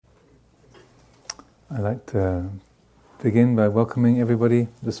I'd like to begin by welcoming everybody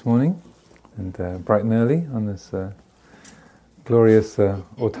this morning, and bright and early on this glorious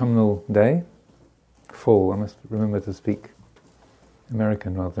autumnal day. Fall, I must remember to speak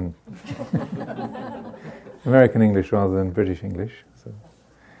American rather than American English rather than British English.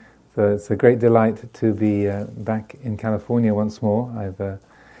 So it's a great delight to be back in California once more. I've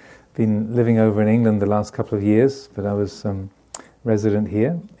been living over in England the last couple of years, but I was resident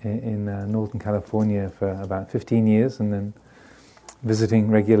here in Northern California for about 15 years, and then visiting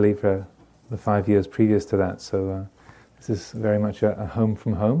regularly for the 5 years previous to that. So this is very much a home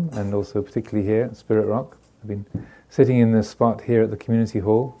from home, and also particularly here at Spirit Rock. I've been sitting in this spot here at the community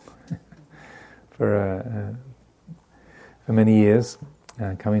hall for many years,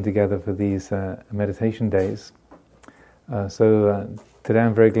 coming together for these meditation days. Today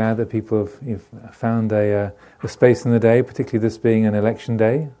I'm very glad that people have found a space in the day, particularly this being an election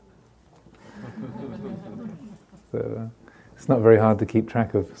day. So it's not very hard to keep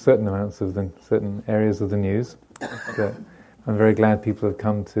track of certain amounts of certain areas of the news. But I'm very glad people have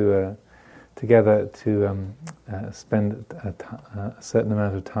come together to spend a certain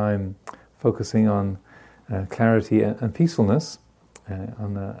amount of time focusing on clarity and peacefulness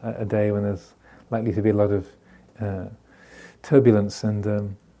on a day when there's likely to be a lot of turbulence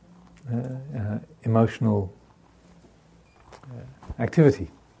and emotional activity.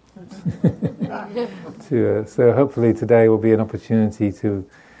 So hopefully today will be an opportunity to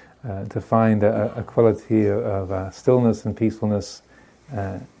find a quality of stillness and peacefulness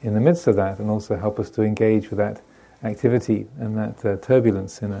in the midst of that, and also help us to engage with that activity and that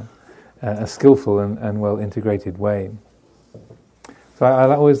turbulence in a skillful and well integrated way. So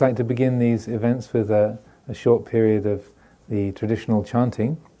I always like to begin these events with a short period of the traditional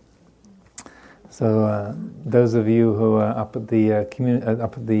chanting. So those of you who are up at the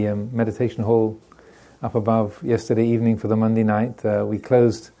meditation hall up above yesterday evening for the Monday night, we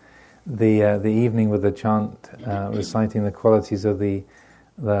closed the evening with a chant reciting the qualities of the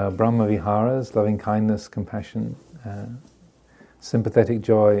Brahma Viharas: loving kindness, compassion, sympathetic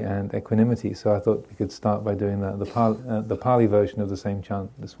joy, and equanimity. So I thought we could start by doing the Pali version of the same chant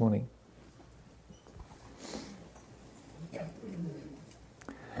this morning.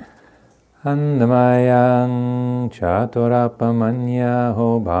 Annamayang chaturapamanya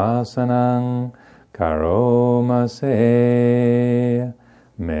bhasanang karomase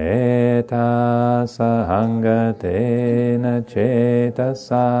metta sahangatena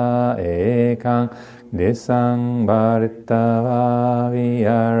cetasa ekang disang bharitava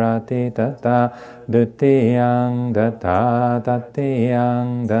viharati tata dutiyang data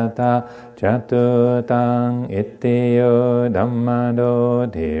tatiyang data chatutang itiyo dhammado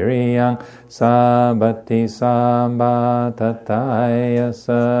dhiriyang sabati sabbatataya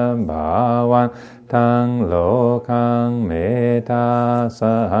sabhavan tang lokang metta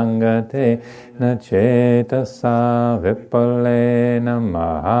sahangate na cetasa vipalena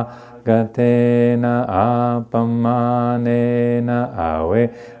maha gatena apamanena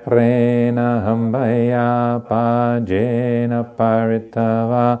averena hambaya pajena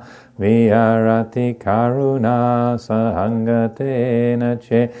paritava viharati karuna sahangatena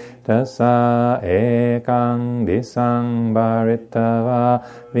cetasa ekang disang bharitava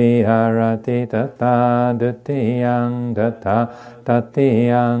viharati tata dutiyang data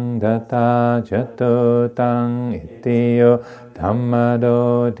tatiyang data chatutang itiyo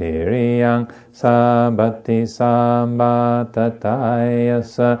dhammado dhiriyang sabati sabbatataya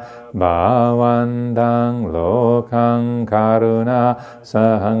bhavandang lokang karuna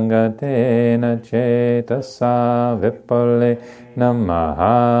sahangatena cetasa vipale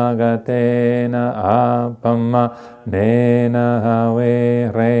namahagatena apama nena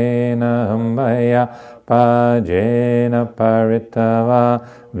haverena hambaya pajena paritava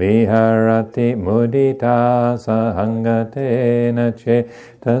viharati mudita sahangatena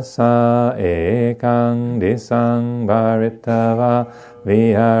cetasa ekang disang bharitava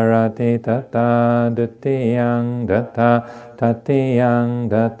viharati tata dutiyang data tatiyang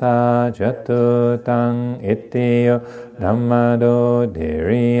data chatutang itiyo dhammado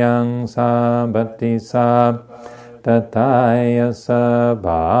dhiriyang sabati tataya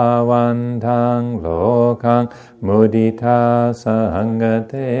sabhavantang lokang mudita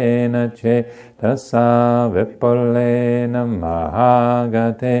sahangatena tassa vippole na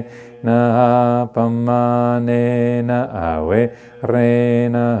mahagate na pamane na awe re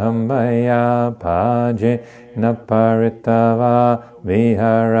na hambaya paje na paritava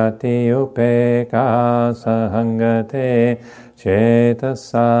viharati upeka sahangate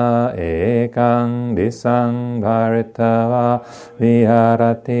cetasa ekang disang bharitava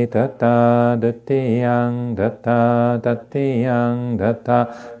viharati tata datiyang data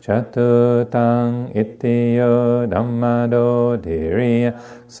chatutang itiyo dhammado dhiriya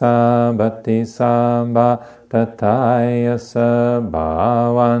sabati samba tataya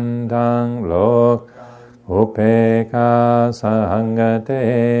sabhavantang lok upeka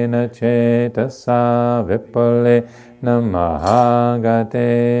sahangate na cetasa vippale na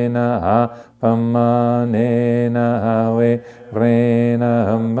mahagate na apamane na ave re na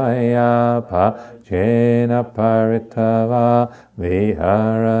hambaya pa jena paritava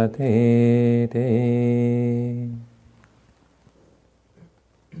viharati te.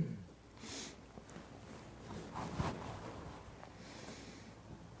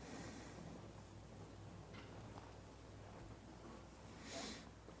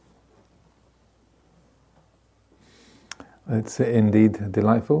 It's indeed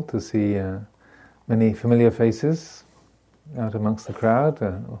delightful to see many familiar faces out amongst the crowd,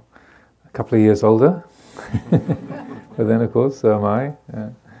 a couple of years older, but then of course so am I.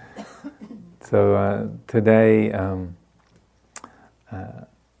 So today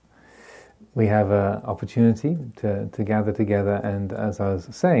we have an opportunity to gather together and, as I was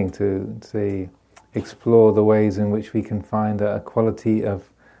saying, to explore the ways in which we can find a quality of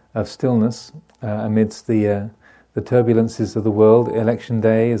stillness amidst the turbulences of the world. Election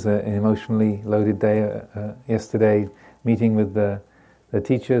day is an emotionally loaded day. Yesterday, meeting with the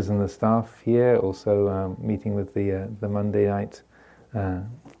teachers and the staff here, also meeting with the Monday night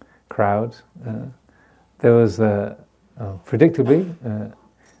crowd. There was, predictably,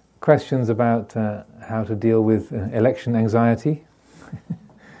 questions about how to deal with election anxiety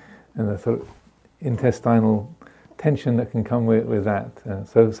and the sort of intestinal tension that can come with that.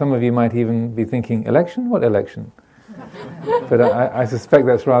 So some of you might even be thinking, election? What election? But I suspect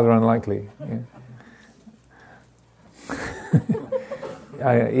that's rather unlikely.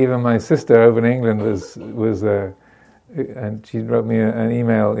 Yeah. Even my sister over in England was and she wrote me an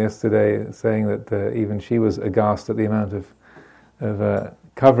email yesterday saying that even she was aghast at the amount of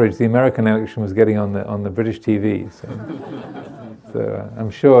coverage the American election was getting on the British TV. So I'm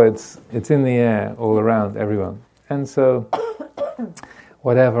sure it's in the air all around everyone. And so,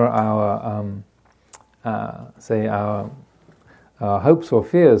 whatever our hopes or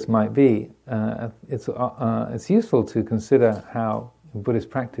fears might be, it's useful to consider how Buddhist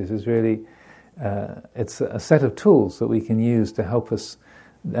practice is really it's a set of tools that we can use to help us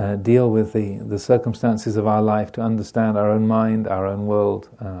deal with the circumstances of our life, to understand our own mind, our own world,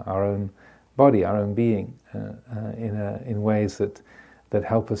 our own body, our own being in ways that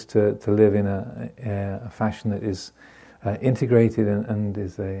help us to live in a fashion that is integrated and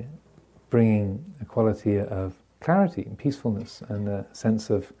is bringing a quality of clarity and peacefulness and a sense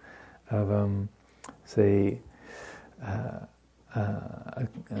of a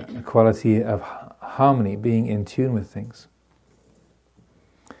quality of harmony, being in tune with things.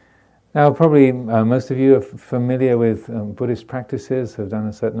 Now, probably most of you are familiar with Buddhist practices, have done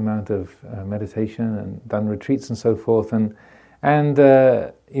a certain amount of meditation and done retreats and so forth, and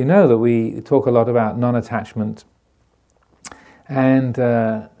you know that we talk a lot about non-attachment, and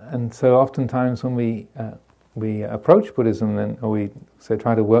so oftentimes when we approach Buddhism, or we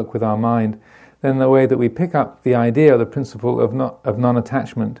try to work with our mind, then the way that we pick up the idea, the principle of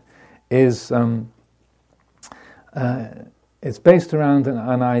non-attachment, is it's based around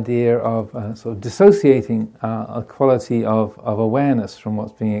an idea of sort of dissociating a quality of awareness from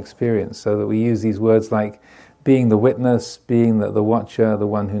what's being experienced, so that we use these words like being the witness, being the watcher, the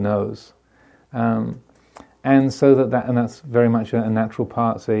one who knows. And so that's very much a natural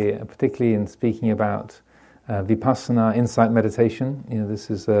part, particularly in speaking about vipassana, insight meditation. You know,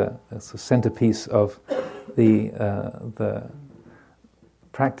 this is a centerpiece of the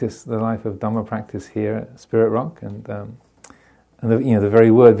practice, the life of Dhamma practice here at Spirit Rock, and the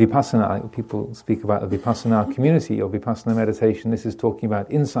very word vipassana. People speak about the vipassana community or vipassana meditation. This is talking about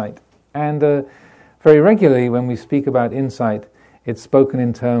insight, and very regularly when we speak about insight, it's spoken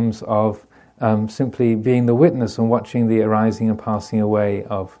in terms of simply being the witness and watching the arising and passing away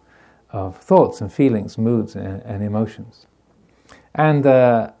of thoughts and feelings, moods and emotions. And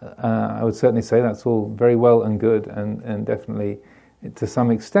I would certainly say that's all very well and good, and definitely to some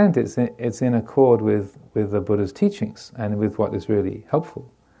extent it's in accord with the Buddha's teachings and with what is really helpful.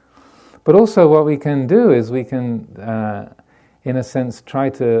 But also what we can do is we can, in a sense, try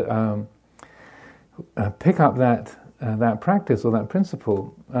to pick up that practice or that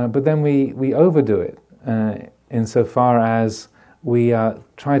principle, but then we overdo it insofar as we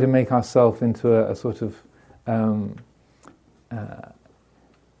try to make ourselves into a sort of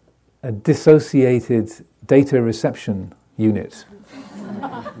a dissociated data reception unit,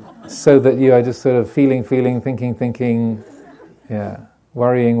 so that you are just sort of feeling, thinking,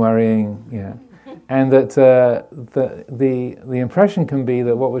 worrying, and that the impression can be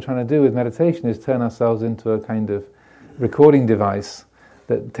that what we're trying to do with meditation is turn ourselves into a kind of recording device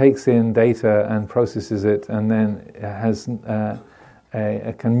that takes in data and processes it, and then has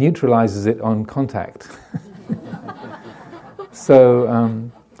can neutralizes it on contact. So,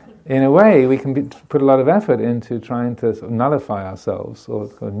 in a way, we can put a lot of effort into trying to sort of nullify ourselves or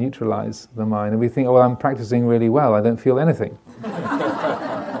neutralize the mind, and we think, "Oh, well, I'm practicing really well. I don't feel anything."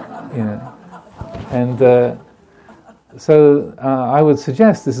 And so I would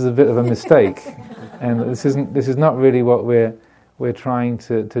suggest this is a bit of a mistake, and this is not really what we're trying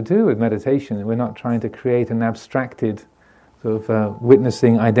to do with meditation. We're not trying to create an abstracted sort of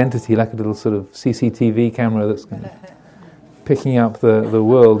witnessing identity, like a little sort of CCTV camera that's kind of picking up the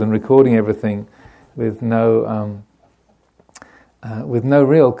world and recording everything with no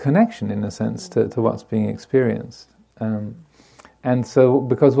real connection, in a sense, to what's being experienced. And so,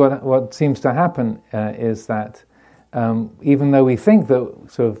 because what seems to happen is that even though we think that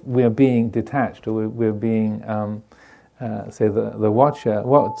sort of we are being detached, or we're being, say, the watcher,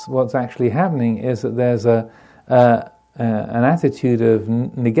 what's actually happening is that there's an attitude of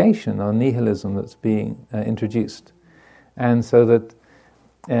negation or nihilism that's being introduced. And so that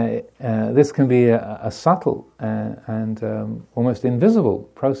this can be a subtle and almost invisible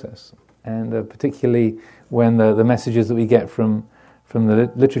process, and particularly when the messages that we get from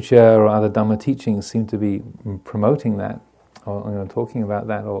the literature or other Dhamma teachings seem to be promoting that, or talking about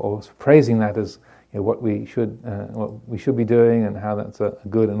that, or praising that as what we should be doing, and how that's a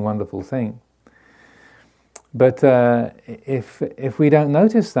good and wonderful thing. But if we don't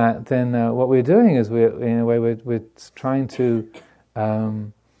notice that, then what we're doing is we're trying to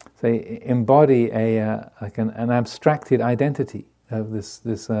say embody like an abstracted identity of this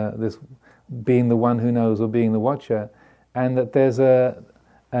being the one who knows or being the watcher, and that there's a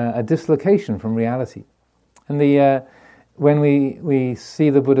dislocation from reality. And when we see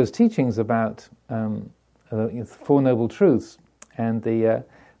the Buddha's teachings about the Four Noble Truths, and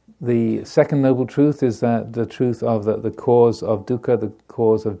the second noble truth is that the truth of the cause of dukkha, the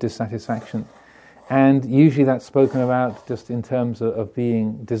cause of dissatisfaction. And usually that's spoken about just in terms of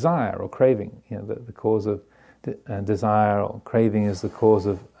being desire or craving. The cause of desire or craving is the cause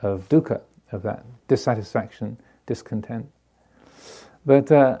of dukkha, of that dissatisfaction, discontent.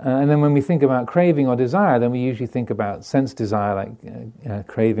 But and then when we think about craving or desire, then we usually think about sense desire, like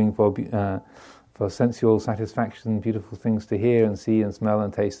craving for sensual satisfaction, beautiful things to hear and see and smell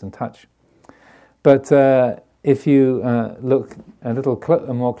and taste and touch. But if you look a little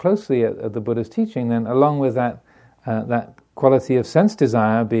more closely at the Buddha's teaching, then along with that quality of sense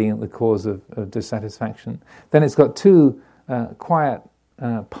desire being the cause of dissatisfaction, then it's got two quiet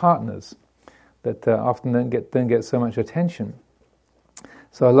partners that often don't get so much attention.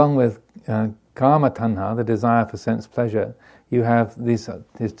 So along with kama tanha, the desire for sense pleasure, you have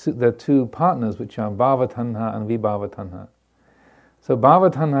the two partners, which are bhava tanha and vibhava tanha. So bhava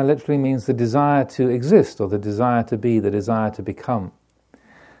tanha literally means the desire to exist, or the desire to be, the desire to become.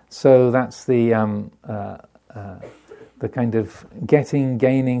 So that's the kind of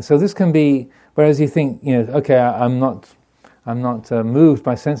gaining. So this can be, whereas you think, okay, I'm not moved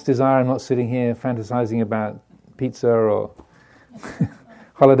by sense desire. I'm not sitting here fantasizing about pizza or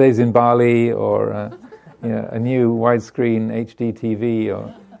holidays in Bali or a new widescreen HD TV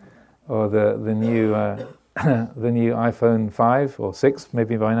or the new the new iPhone 5 or 6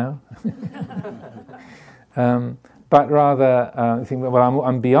 maybe by now. But rather think, well,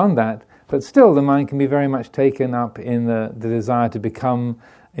 I'm beyond that. But still, the mind can be very much taken up in the desire to become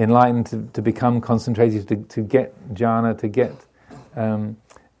enlightened, to become concentrated, to get jhana, to get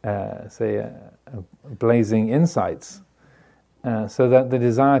blazing insights. So that the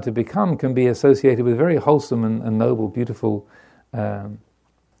desire to become can be associated with very wholesome and noble, beautiful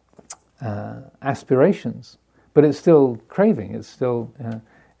aspirations, but it's still craving. It's still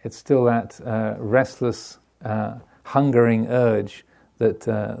that restless, hungering urge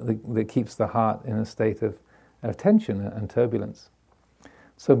that keeps the heart in a state of tension and turbulence.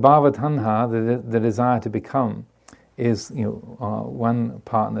 So bhava tanha, the desire to become, is one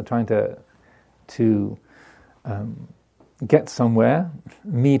partner trying to get somewhere,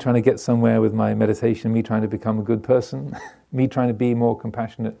 me trying to get somewhere with my meditation, me trying to become a good person, me trying to be more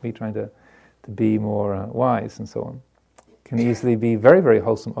compassionate, me trying to be more wise, and so on, can easily be very, very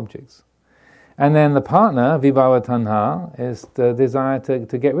wholesome objects. And then the partner, vibhava tanha, is the desire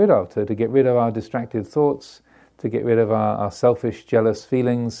to get rid of, to get rid of our distracted thoughts, to get rid of our selfish, jealous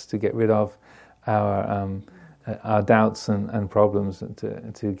feelings, to get rid of our doubts and problems,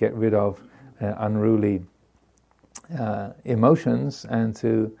 to get rid of unruly emotions, and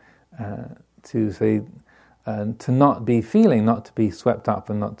to not be feeling, not to be swept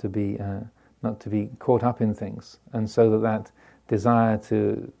up, and not to be caught up in things, and so that desire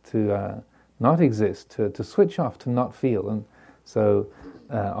to not exist, to switch off, to not feel. And so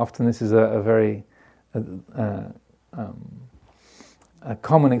often this is a very a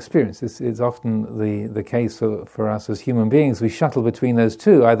common experience. It's often the case for us as human beings. We shuttle between those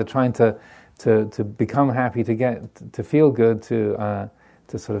two, either trying to become happy, to feel good, to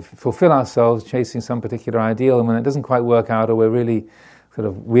sort of fulfill ourselves, chasing some particular ideal, and when it doesn't quite work out, or we're really sort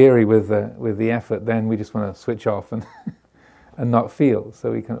of weary with the effort, then we just want to switch off and and not feel.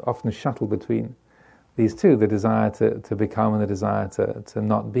 So we can often shuttle between these two, the desire to become and the desire to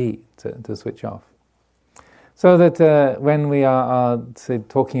not be, to switch off. So that when we are say,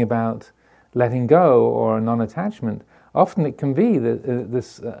 talking about letting go or non-attachment, often it can be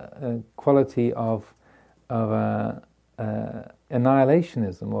this quality of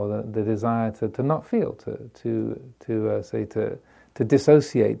annihilationism, or the desire to not feel, to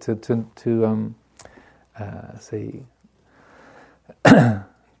dissociate, say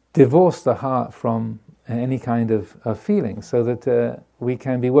divorce the heart from any kind of feeling, so that we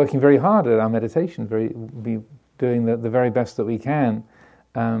can be working very hard at our meditation, be doing the very best that we can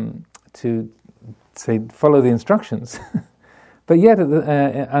to say follow the instructions. But yet,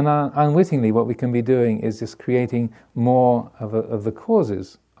 unwittingly, what we can be doing is just creating more of the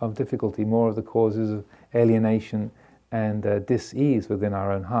causes of difficulty, more of the causes of alienation and dis-ease within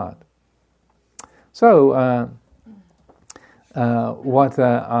our own heart. So, what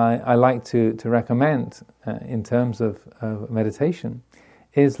I like to recommend in terms of meditation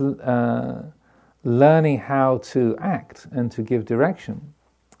is learning how to act and to give direction.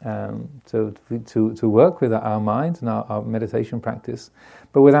 To work with our minds and our meditation practice,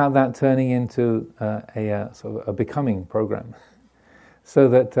 but without that turning into a sort of a becoming program, so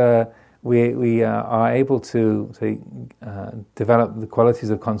that we are able to develop the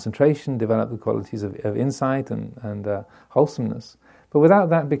qualities of concentration, develop the qualities of insight and wholesomeness, but without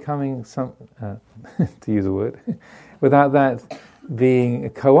that becoming some, to use a word, without that being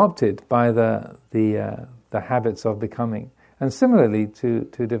co-opted by the habits of becoming. And similarly, to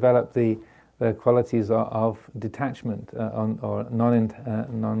develop the qualities of detachment or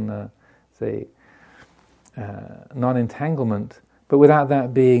non-entanglement, but without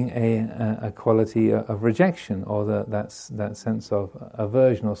that being a quality of rejection, or that sense of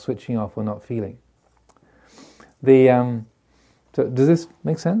aversion or switching off or not feeling. So does this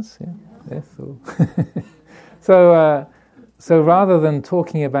make sense? Yeah? Yes. So rather than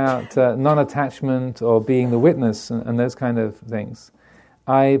talking about non-attachment or being the witness and those kind of things,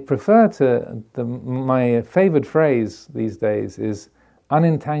 I prefer my favorite phrase these days is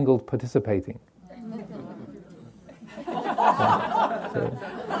unentangled participating. So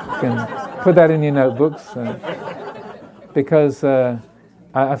you can put that in your notebooks, because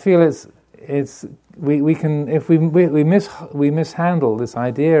I feel we can, if we mishandle this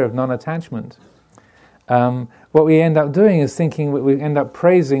idea of non-attachment. What we end up doing is we end up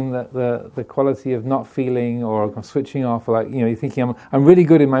praising the quality of not feeling or switching off. Like, you're thinking, I'm really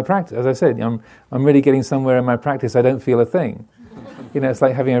good in my practice. As I said, I'm really getting somewhere in my practice. I don't feel a thing. It's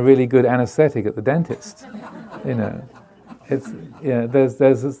like having a really good anesthetic at the dentist. There's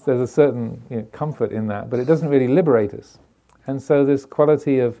a certain comfort in that, but it doesn't really liberate us. And so this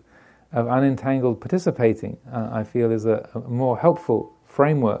quality of unentangled participating, I feel, is a more helpful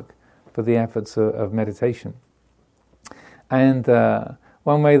framework for the efforts of meditation. And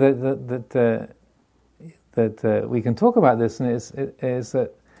one way that we can talk about this is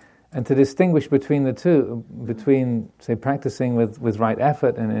that, and to distinguish between the two, between, say, practicing with right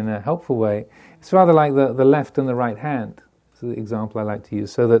effort and in a helpful way, it's rather like the left and the right hand. This is the example I like to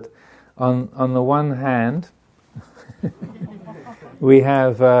use. So that on the one hand, we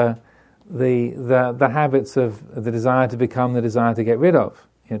have the habits of the desire to become, the desire to get rid of.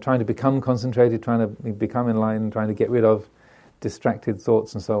 Trying to become concentrated, trying to become enlightened, trying to get rid of distracted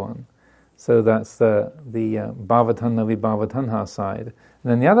thoughts and so on. So that's the bhavatanha vibhavatanha side.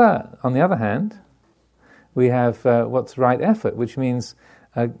 And then on the other hand, we have what's right effort, which means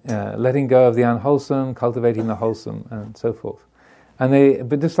letting go of the unwholesome, cultivating the wholesome, and so forth.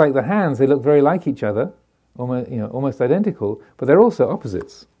 But just like the hands, they look very like each other, almost identical, but they're also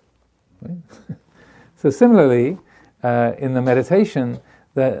opposites. Right? So similarly, in the meditation,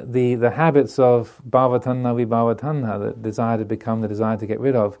 the habits of bhavatanha, vibhavatanha, the desire to become, the desire to get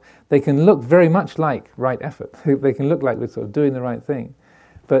rid of, they can look very much like right effort. They can look like we're sort of doing the right thing.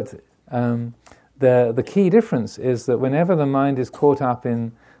 But the key difference is that whenever the mind is caught up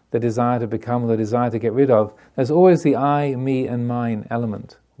in the desire to become, or the desire to get rid of, there's always the I, me and mine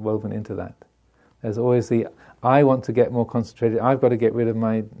element woven into that. There's always the I want to get more concentrated, I've got to get rid of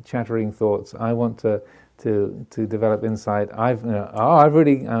my chattering thoughts, I want to develop insight. I'm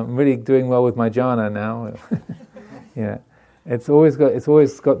really doing well with my jhana now. Yeah, it's always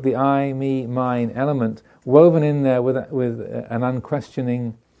got the I, me, mine element woven in there with an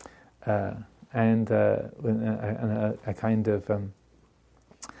unquestioning and a kind of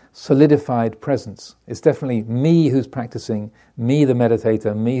solidified presence. It's definitely me who's practicing, me the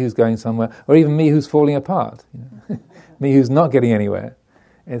meditator, me who's going somewhere, or even me who's falling apart. Me who's not getting anywhere.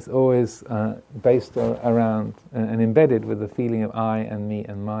 It's always based around and embedded with the feeling of I and me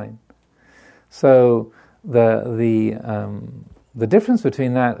and mine. So the difference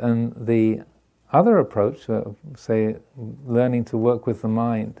between that and the other approach, say learning to work with the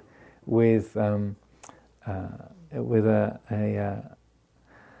mind with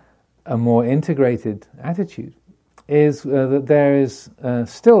a more integrated attitude, is that there is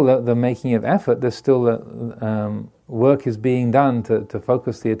still the making of effort. There's still work is being done to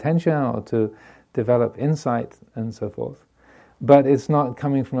focus the attention or to develop insight and so forth. But it's not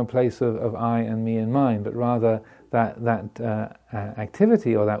coming from a place of I and me and mine, but rather that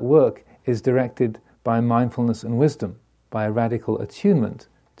activity or that work is directed by mindfulness and wisdom, by a radical attunement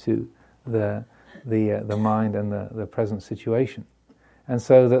to the mind and the present situation. And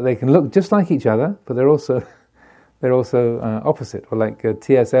so that they can look just like each other, but they're also opposite. Or like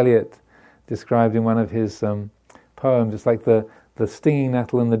T.S. Eliot described in one of his poems, it's like the stinging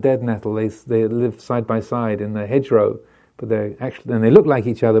nettle and the dead nettle. They live side by side in the hedgerow, but they're actually, and they look like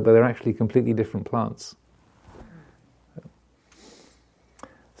each other, but they're actually completely different plants.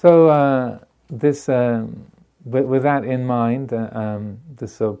 So with that in mind,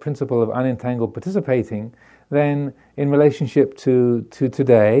 this principle of unentangled participating, then in relationship to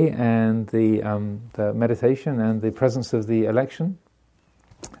today and the meditation and the presence of the election,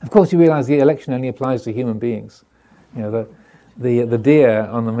 of course you realize the election only applies to human beings. The deer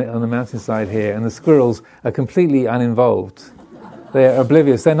on the mountainside here and the squirrels are completely uninvolved. They're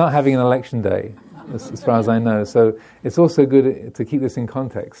oblivious. They're not having an election day, as far as I know. So it's also good to keep this in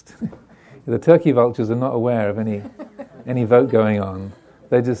context. The turkey vultures are not aware of any vote going on.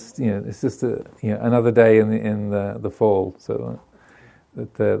 They just, it's just another day in the fall. So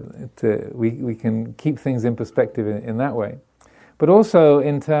we can keep things in perspective in that way. But also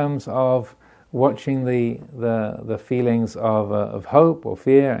in terms of watching the feelings of hope or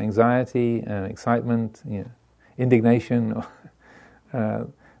fear, anxiety, excitement, indignation,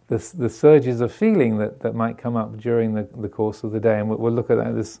 the surges of feeling that might come up during the course of the day, and we'll look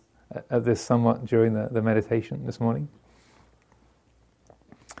at this somewhat during the meditation this morning.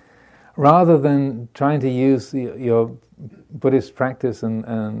 Rather than trying to use your Buddhist practice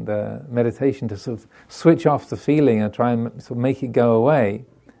and meditation to sort of switch off the feeling and try and sort of make it go away,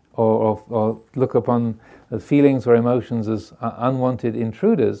 or look upon the feelings or emotions as unwanted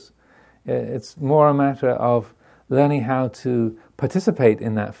intruders, it's more a matter of learning how to participate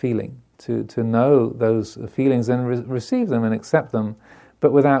in that feeling, to know those feelings and receive them and accept them,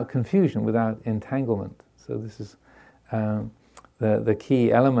 but without confusion, without entanglement. So this is the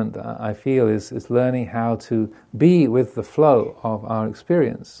key element, I feel, is learning how to be with the flow of our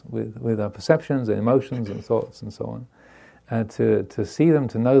experience, with our perceptions and emotions and thoughts and so on. To see them,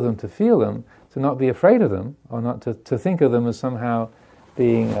 to know them, to feel them, to not be afraid of them, or not to think of them as somehow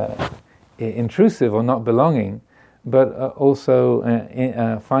being intrusive or not belonging, but also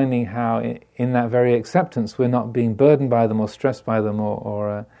finding how in that very acceptance we're not being burdened by them or stressed by them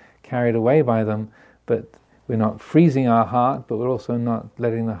or carried away by them, but we're not freezing our heart, but we're also not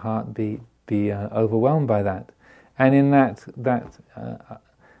letting the heart be overwhelmed by that. And in that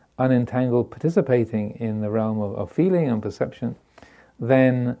unentangled participating in the realm of feeling and perception,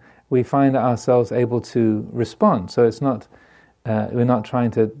 then we find ourselves able to respond. So it's not we're not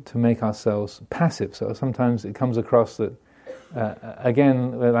trying to make ourselves passive. So sometimes it comes across that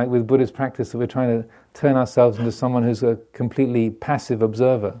again, like with Buddhist practice, that we're trying to turn ourselves into someone who's a completely passive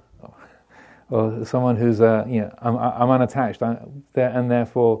observer, or someone who's I'm unattached, and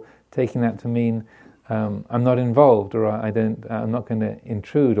therefore taking that to mean I'm not involved, or I'm not going to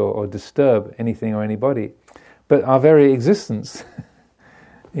intrude or disturb anything or anybody. But our very existence,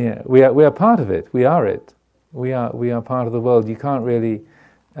 we are part of it. We are it. We are part of the world. You can't really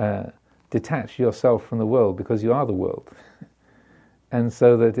detach yourself from the world because you are the world. And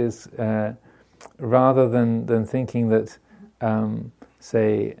so that is rather than thinking that,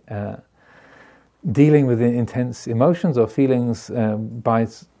 dealing with intense emotions or feelings by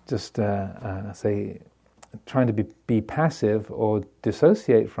just trying to be passive or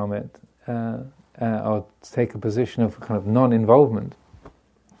dissociate from it, or take a position of kind of non-involvement.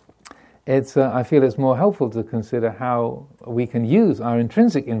 I feel it's more helpful to consider how we can use our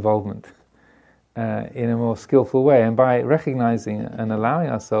intrinsic involvement in a more skillful way, and by recognizing and allowing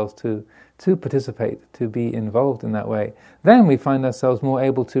ourselves to participate, to be involved in that way, then we find ourselves more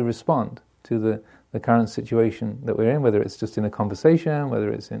able to respond to the current situation that we're in, whether it's just in a conversation,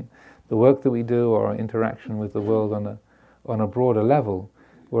 whether it's in the work that we do, or our interaction with the world on a broader level.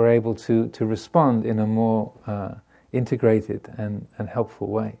 We're able to respond in a more integrated and helpful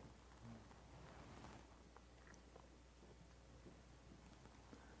way.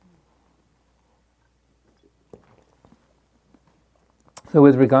 So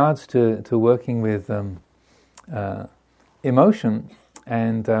with regards to working with emotion,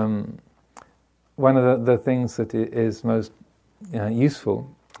 and one of the things that is most useful,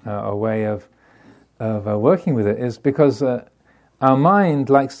 a way of working with it, is because our mind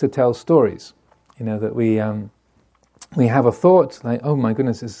likes to tell stories. That we have a thought like, oh my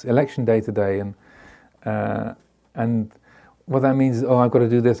goodness, it's election day today, and what that means is, oh, I've got to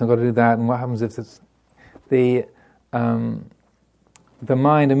do this, I've got to do that, and what happens if it's the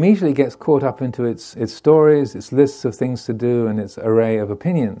mind immediately gets caught up into its stories, its lists of things to do, and its array of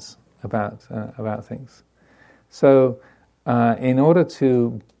opinions about things. So, in order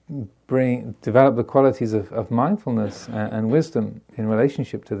to develop the qualities of mindfulness and wisdom in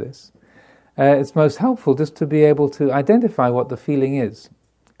relationship to this, it's most helpful just to be able to identify what the feeling is,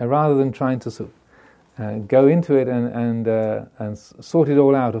 rather than trying to sort of go into it and sort it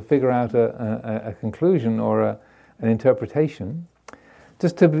all out, or figure out a conclusion or an interpretation.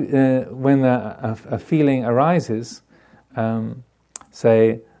 Just to when a feeling arises,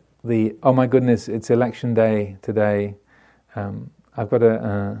 say oh my goodness, it's election day today. I've got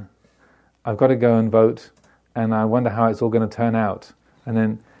to go and vote, and I wonder how it's all going to turn out. And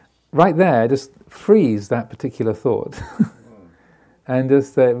then, right there, just freeze that particular thought, and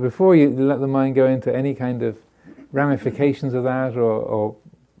just before you let the mind go into any kind of ramifications of that, or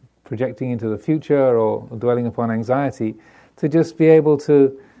projecting into the future, or dwelling upon anxiety, to just be able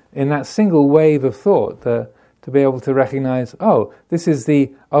to, in that single wave of thought, to be able to recognize, oh, this is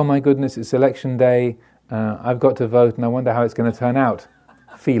oh my goodness, it's election day, I've got to vote and I wonder how it's going to turn out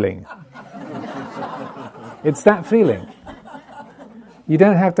feeling. It's that feeling. You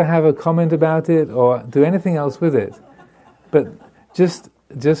don't have to have a comment about it or do anything else with it, but just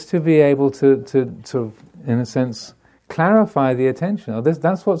to be able to sort of, in a sense, clarify the attention.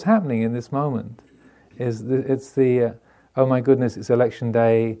 That's what's happening in this moment. It's oh my goodness, it's election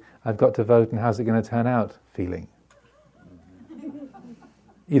day, I've got to vote, and how's it going to turn out feeling.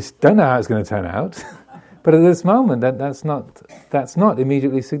 You don't know how it's going to turn out, but at this moment that's not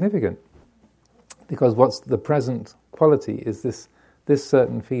immediately significant, because what's the present quality is this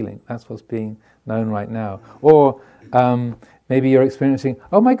certain feeling. That's what's being known right now. Or maybe you're experiencing,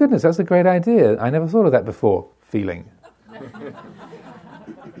 oh my goodness, that's a great idea, I never thought of that before, feeling.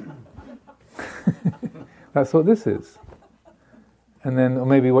 That's what this is. And then, or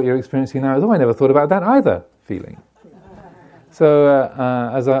maybe what you're experiencing now is, oh, I never thought about that either, feeling. So,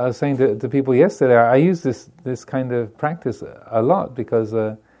 as I was saying to people yesterday, I use this kind of practice a lot, because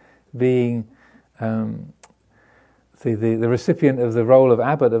being the recipient of the role of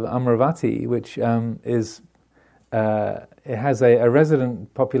abbot of Amaravati, which it has a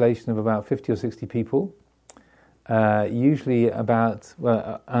resident population of about 50 or 60 people. Usually about,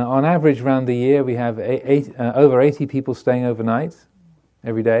 on average around the year, we have over 80 people staying overnight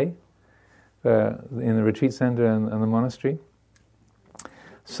every day in the retreat center and the monastery.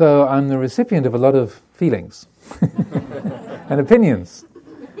 So I'm the recipient of a lot of feelings and opinions,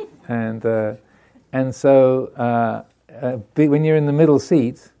 and so when you're in the middle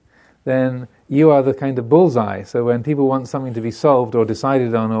seat, then you are the kind of bullseye. So when people want something to be solved or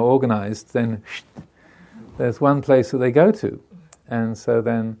decided on or organized, then there's one place that they go to, and so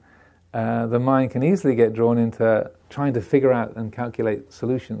then the mind can easily get drawn into trying to figure out and calculate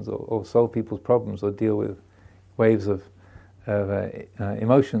solutions, or solve people's problems, or deal with waves of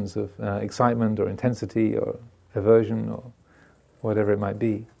emotions of excitement or intensity or aversion or whatever it might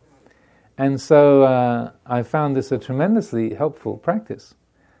be. And so I found this a tremendously helpful practice.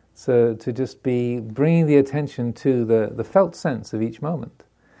 So to just be bringing the attention to the felt sense of each moment.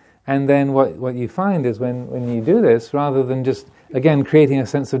 And then what you find is when you do this, rather than just, again, creating a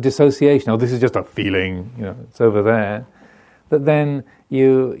sense of dissociation, oh, this is just a feeling, it's over there, but then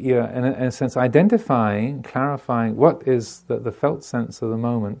you're in a sense identifying, clarifying what is the felt sense of the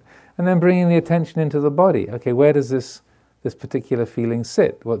moment, and then bringing the attention into the body. Okay, where does this particular feeling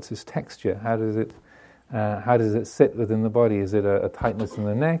sit? What's its texture? How does it sit within the body? Is it a tightness in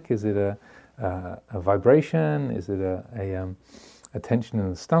the neck? Is it a vibration? Is it a tension in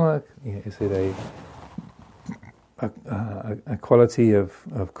the stomach? Is it a quality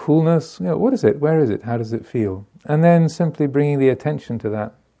of coolness? What is it? Where is it? How does it feel? And then simply bringing the attention to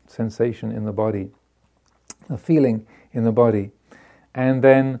that sensation in the body, a feeling in the body. And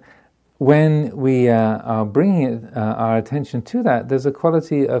then when we are bringing our attention to that, there's a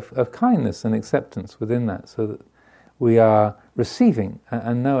quality of kindness and acceptance within that, so that we are receiving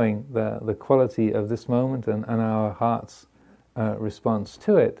and knowing the quality of this moment and our heart's response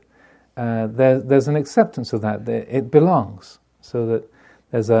to it. There's an acceptance of that. It belongs, so that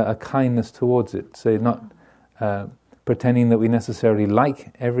there's a kindness towards it. So not pretending that we necessarily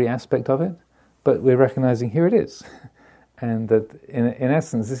like every aspect of it, but we're recognizing here it is. And that in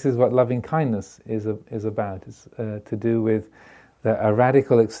essence, this is what loving kindness is about. It's to do with a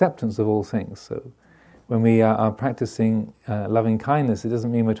radical acceptance of all things. So when we are practicing loving kindness, it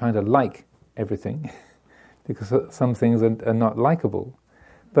doesn't mean we're trying to like everything, because some things are not likable.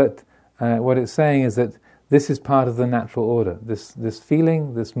 But what it's saying is that this is part of the natural order. This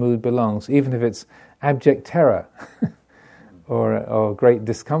feeling, this mood belongs, even if it's abject terror or great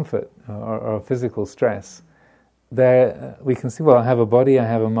discomfort or physical stress. There we can see, well, I have a body, I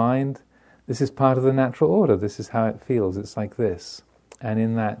have a mind. This is part of the natural order. This is how it feels. It's like this. And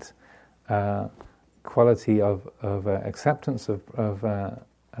in that quality of acceptance, of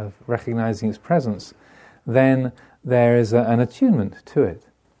recognizing its presence, then there is an attunement to it.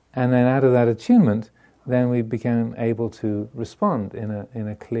 And then out of that attunement, then we become able to respond in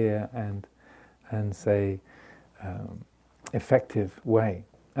a clear and say effective way.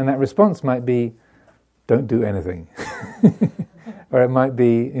 And that response might be, don't do anything. Or it might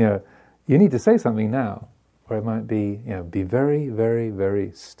be, you need to say something now. Or it might be, be very, very,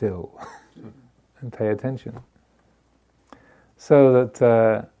 very still and pay attention. So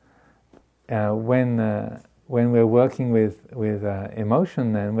that when we're working with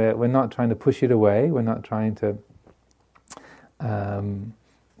emotion, then we're not trying to push it away. We're not trying to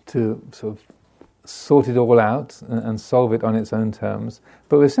sort of sort it all out and solve it on its own terms,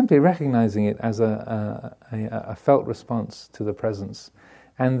 but we're simply recognizing it as a felt response to the presence.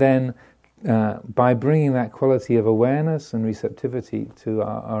 And then by bringing that quality of awareness and receptivity to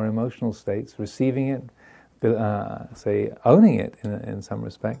our emotional states, receiving it, say owning it in some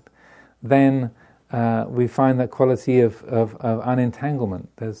respect, then we find that quality of unentanglement.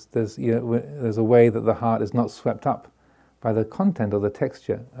 There's a way that the heart is not swept up by the content or the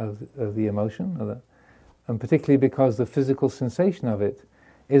texture of the emotion, and particularly because the physical sensation of it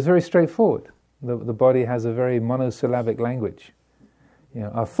is very straightforward. The body has a very monosyllabic language.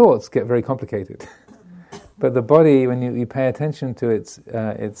 Our thoughts get very complicated, but the body, when you pay attention to its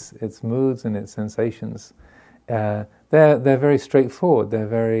moods and its sensations, they're very straightforward. They're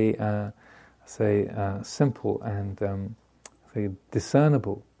very simple and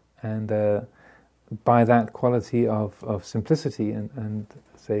discernible, and by that quality of simplicity and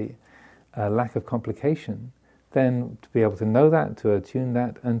lack of complication, then to be able to know that, to attune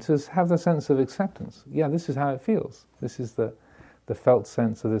that, and to have the sense of acceptance. Yeah, this is how it feels. This is the felt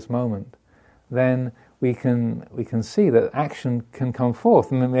sense of this moment. Then we can see that action can come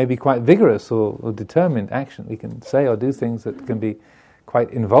forth, and it may be quite vigorous or determined action. We can say or do things that can be quite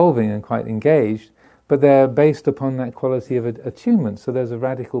involving and quite engaged, but they're based upon that quality of attunement. So there's a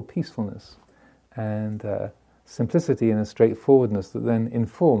radical peacefulness and simplicity and a straightforwardness that then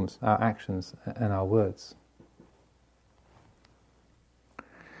informs our actions and our words.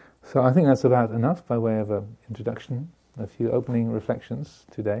 So I think that's about enough by way of an introduction, a few opening reflections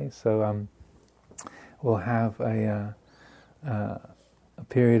today. So we'll have a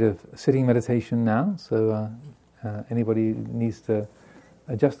period of sitting meditation now. So anybody who needs to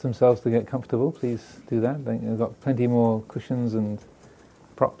adjust themselves to get comfortable, please do that. We've got plenty more cushions and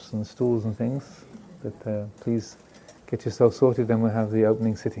props and stools and things, but please get yourself sorted, then we'll have the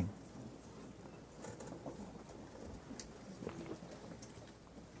opening sitting.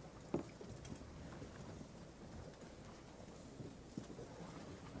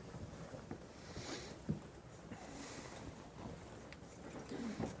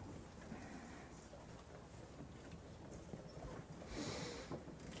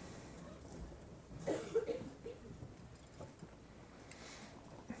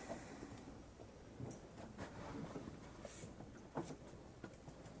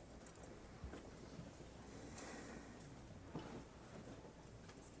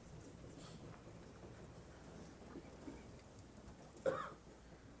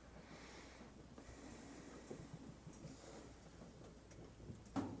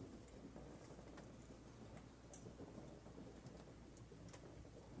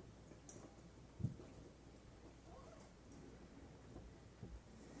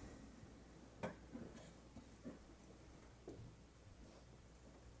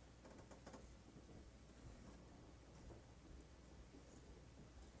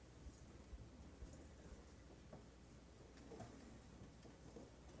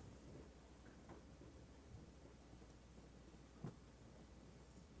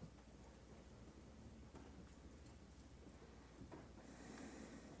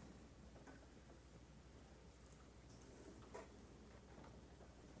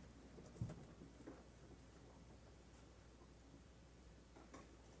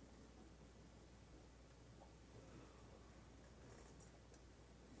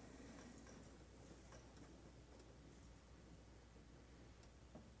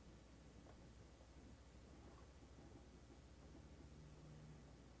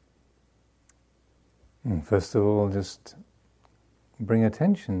 First of all, just bring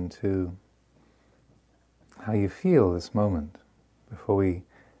attention to how you feel this moment before we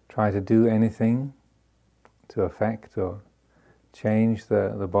try to do anything to affect or change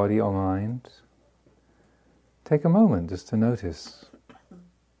the body or mind. Take a moment just to notice,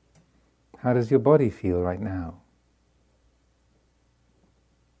 how does your body feel right now?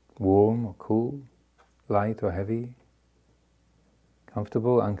 Warm or cool, light or heavy,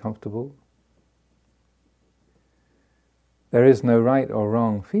 comfortable, uncomfortable? There is no right or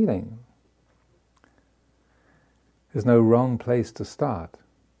wrong feeling. There's no wrong place to start.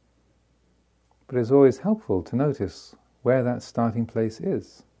 But it's always helpful to notice where that starting place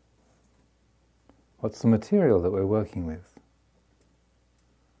is. What's the material that we're working with?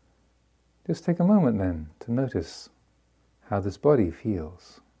 Just take a moment then to notice how this body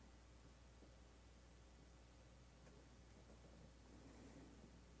feels.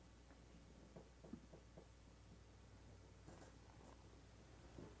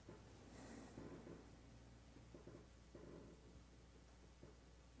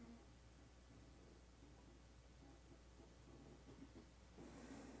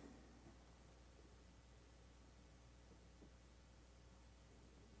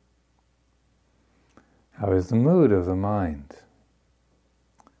 How is the mood of the mind?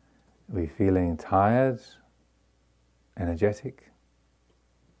 Are we feeling tired, energetic,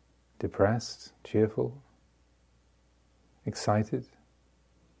 depressed, cheerful, excited,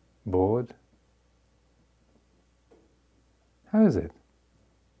 bored? How is it?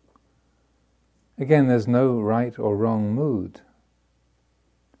 Again, there's no right or wrong mood,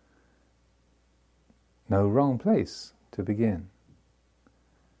 no wrong place to begin.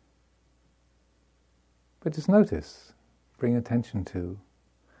 But just notice, bring attention to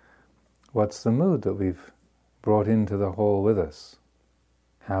what's the mood that we've brought into the hall with us.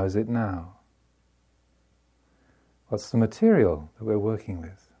 How is it now? What's the material that we're working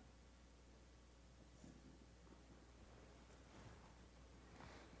with?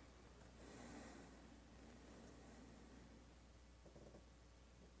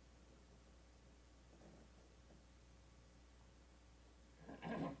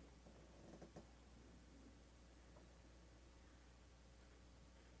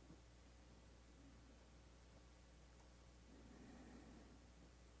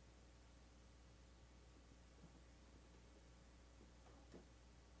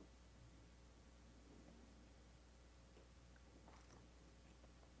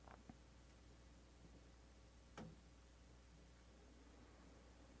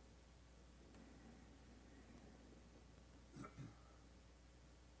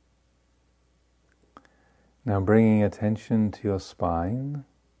 Now bringing attention to your spine,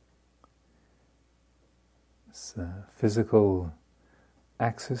 this physical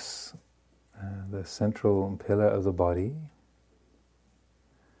axis, the central pillar of the body.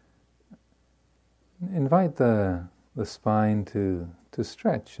 Invite the spine to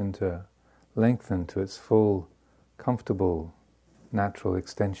stretch and to lengthen to its full, comfortable, natural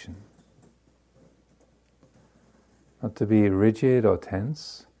extension. Not to be rigid or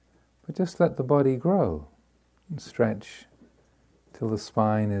tense, but just let the body grow and stretch till the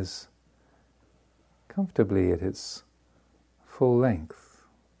spine is comfortably at its full length,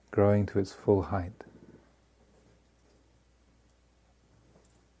 growing to its full height.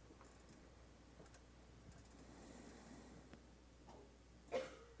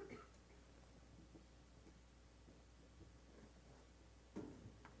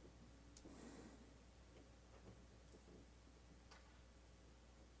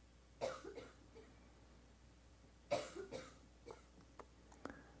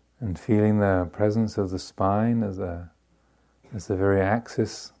 And feeling the presence of the spine as the very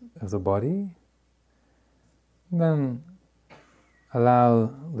axis of the body, and then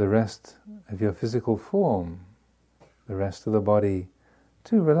allow the rest of your physical form, the rest of the body,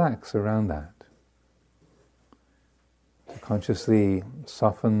 to relax around that. To consciously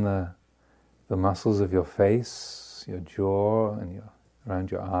soften the muscles of your face, your jaw, and around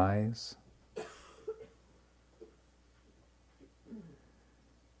your eyes.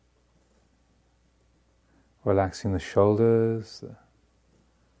 Relaxing the shoulders,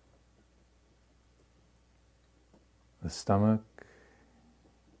 the stomach,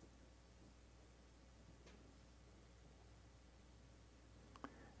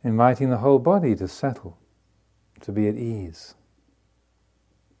 inviting the whole body to settle, to be at ease.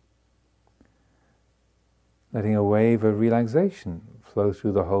 Letting a wave of relaxation flow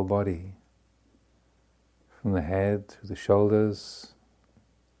through the whole body, from the head to the shoulders,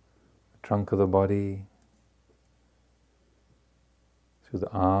 the trunk of the body, through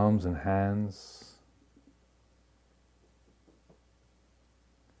the arms and hands,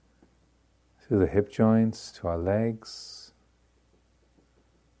 through the hip joints, to our legs,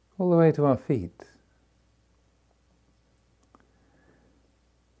 all the way to our feet.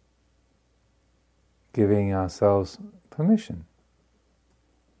 Giving ourselves permission,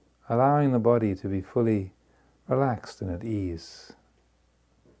 allowing the body to be fully relaxed and at ease,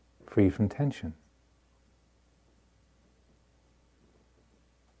 free from tension.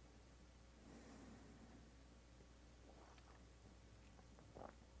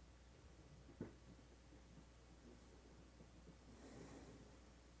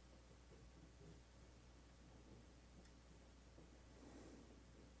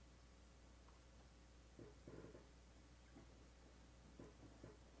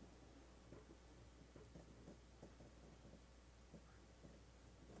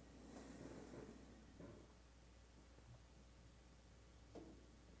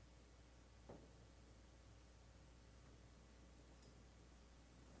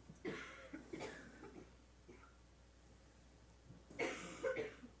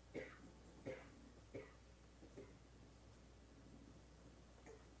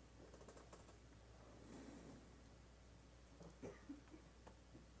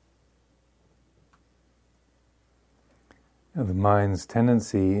 Now, the mind's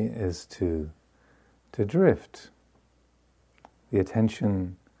tendency is to drift. The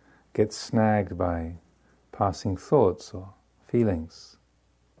attention gets snagged by passing thoughts or feelings,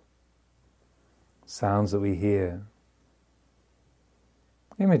 sounds that we hear,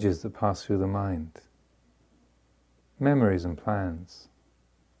 images that pass through the mind, memories and plans.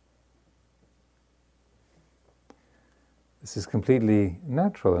 This is completely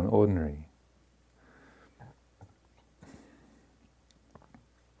natural and ordinary.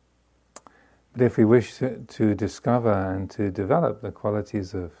 But if we wish to discover and to develop the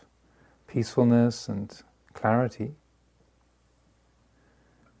qualities of peacefulness and clarity,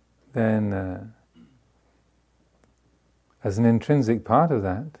 then as an intrinsic part of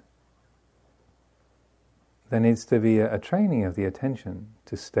that, there needs to be a training of the attention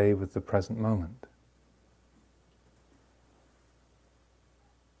to stay with the present moment.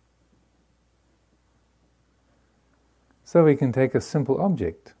 So we can take a simple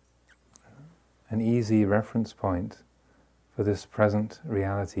object, an easy reference point for this present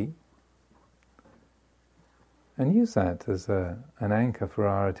reality, and use that as an anchor for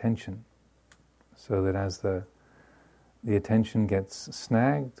our attention, so that as the attention gets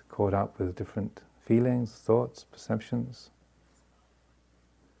snagged, caught up with different feelings, thoughts, perceptions,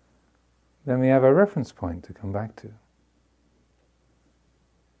 then we have a reference point to come back to.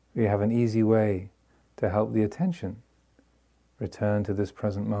 We have an easy way to help the attention return to this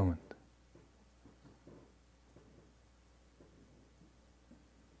present moment.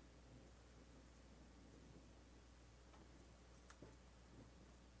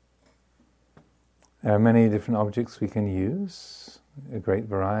 There are many different objects we can use, a great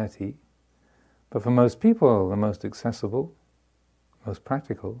variety, but for most people, the most accessible, most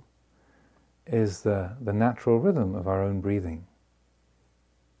practical, is the natural rhythm of our own breathing.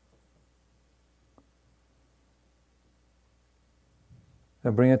 Now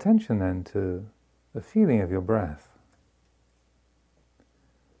bring attention then to the feeling of your breath.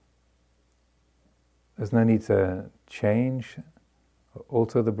 There's no need to change or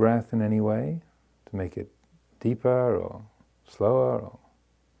alter the breath in any way, to make it deeper or slower or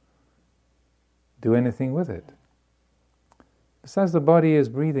do anything with it. Just as the body is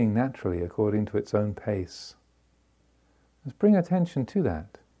breathing naturally according to its own pace, just bring attention to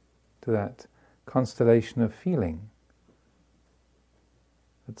that constellation of feeling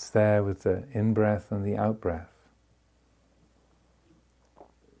that's there with the in-breath and the out-breath.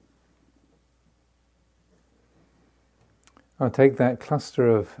 I'll take that cluster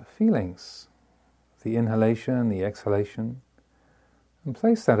of feelings, the inhalation, the exhalation, and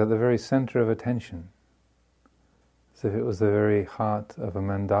place that at the very center of attention, as if it was the very heart of a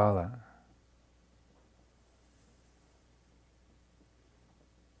mandala.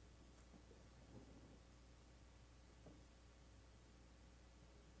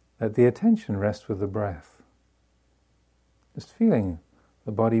 Let the attention rest with the breath, just feeling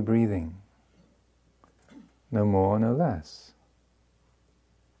the body breathing, no more, no less.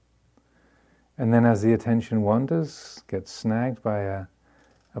 And then as the attention wanders, gets snagged by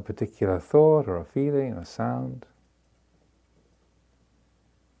a particular thought or a feeling or a sound,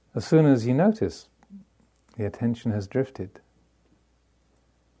 as soon as you notice the attention has drifted,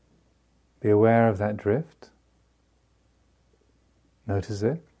 be aware of that drift, notice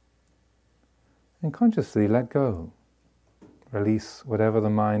it, and consciously let go. Release whatever the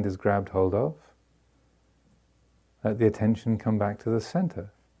mind is grabbed hold of. Let the attention come back to the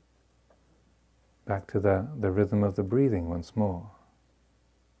center. back to the rhythm of the breathing once more.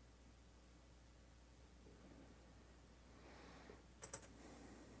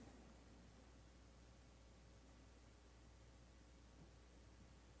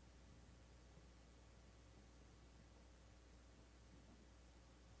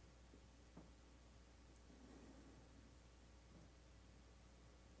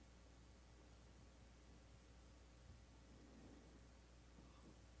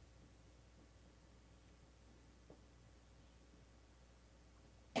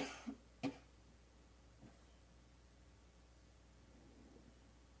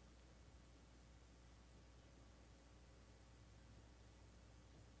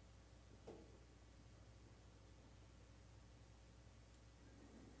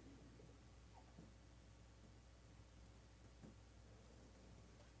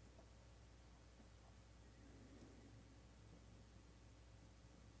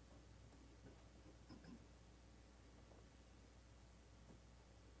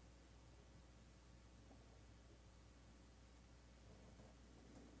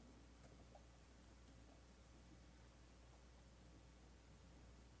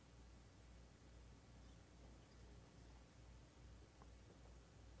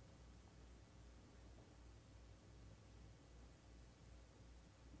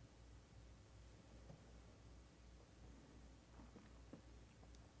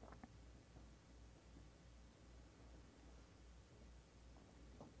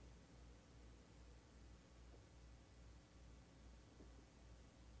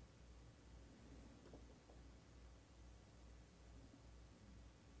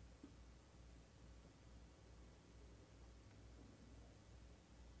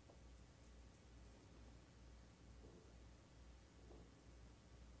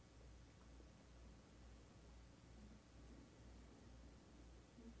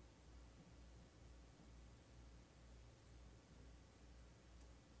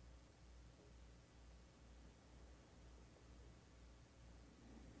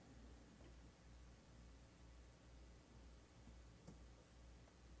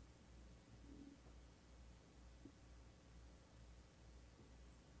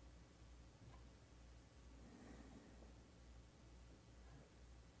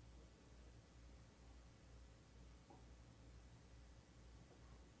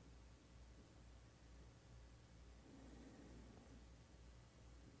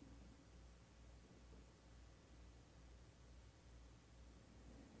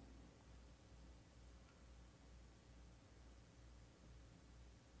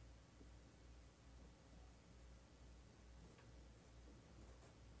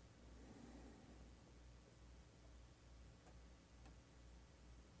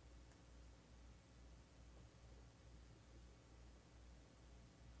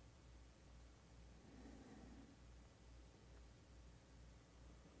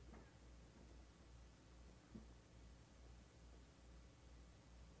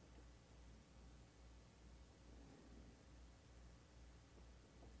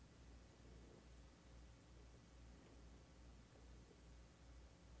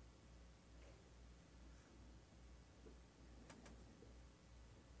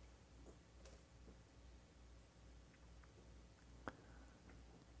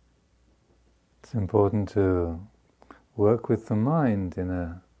 It's important to work with the mind in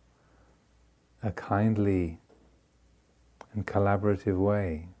a kindly and collaborative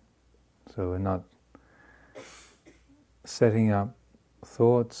way. So we're not setting up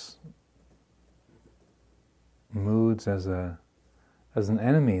thoughts, moods as an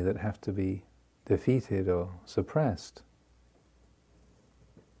enemy that have to be defeated or suppressed.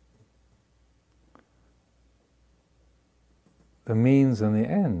 The means and the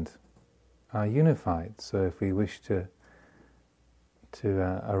end are unified. So if we wish to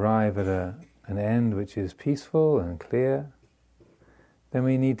arrive at an end which is peaceful and clear, then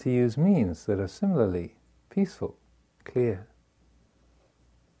we need to use means that are similarly peaceful, clear,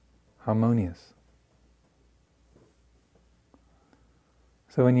 harmonious.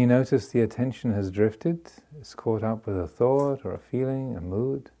 So when you notice the attention has drifted, it's caught up with a thought or a feeling, a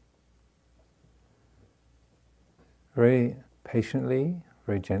mood, very patiently,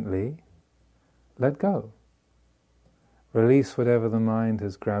 very gently, let go. Release whatever the mind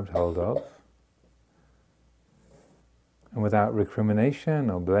has grabbed hold of. And without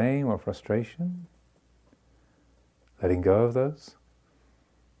recrimination or blame or frustration, letting go of those.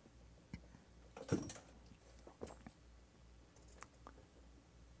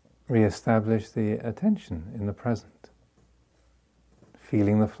 Re-establish the attention in the present,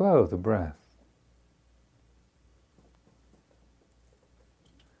 feeling the flow of the breath.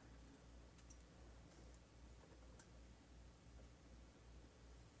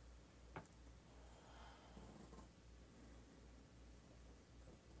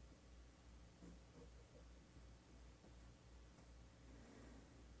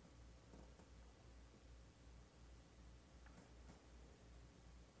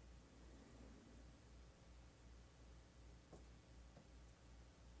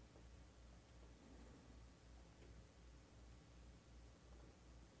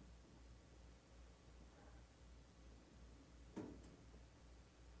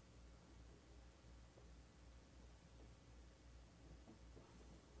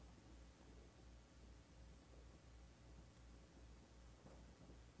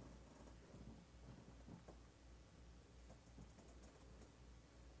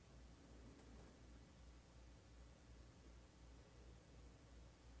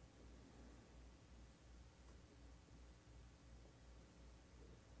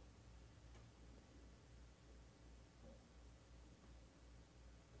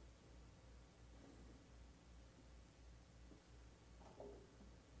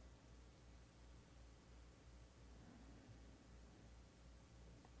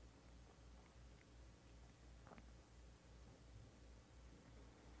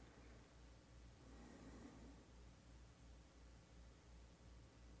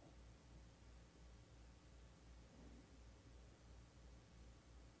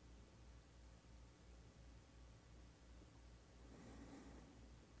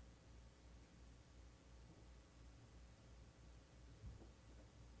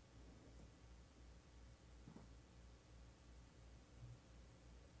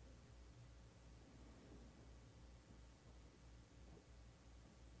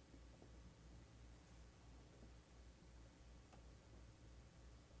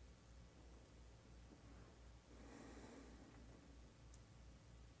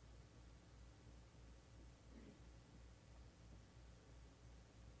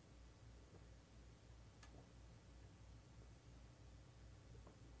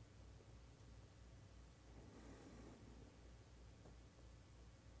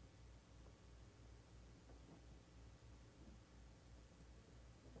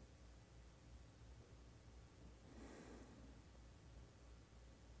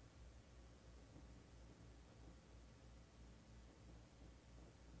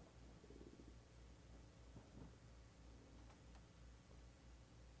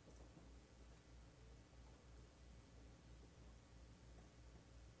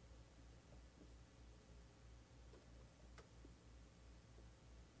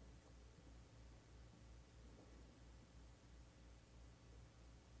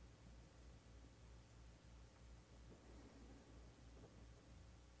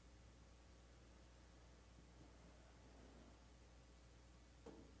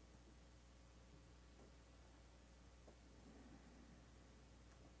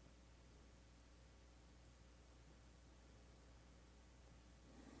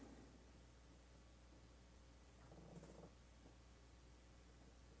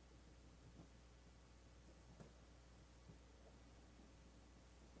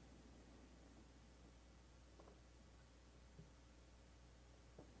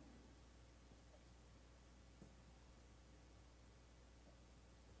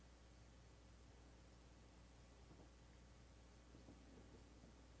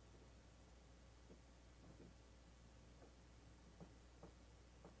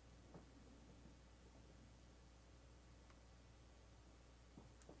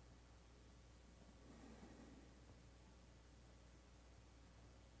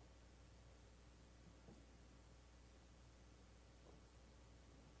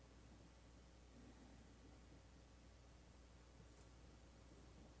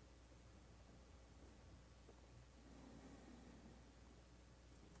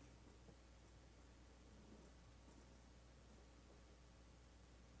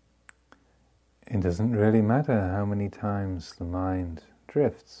 it doesn't really matter how many times the mind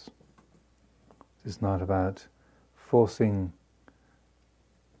drifts. It's not about forcing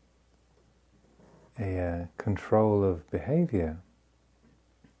a control of behavior,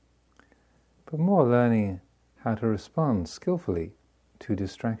 but more learning how to respond skillfully to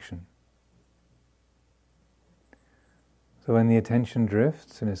distraction. So when the attention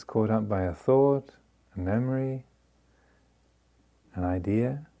drifts and is caught up by a thought, a memory, an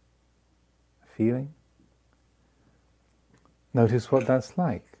idea, a feeling, notice what that's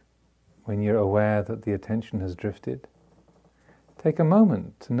like when you're aware that the attention has drifted. Take a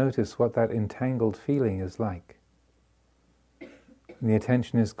moment to notice what that entangled feeling is like. When the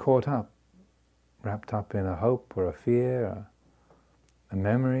attention is caught up, wrapped up in a hope or a fear, or a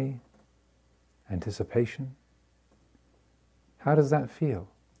memory, anticipation. How does that feel?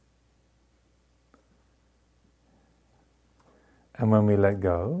 And when we let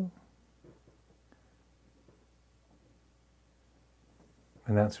go,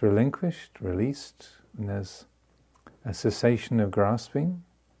 when that's relinquished, released, and there's a cessation of grasping,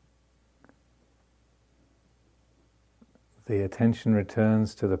 the attention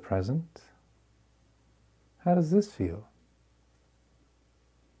returns to the present. How does this feel?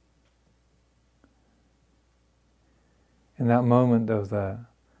 In that moment of the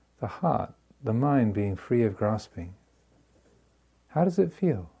heart, the mind being free of grasping, how does it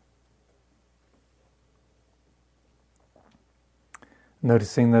feel?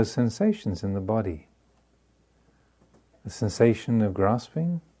 Noticing those sensations in the body. The sensation of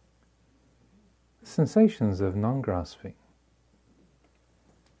grasping, the sensations of non-grasping.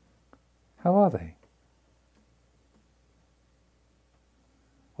 How are they?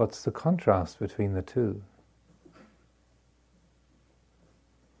 What's the contrast between the two?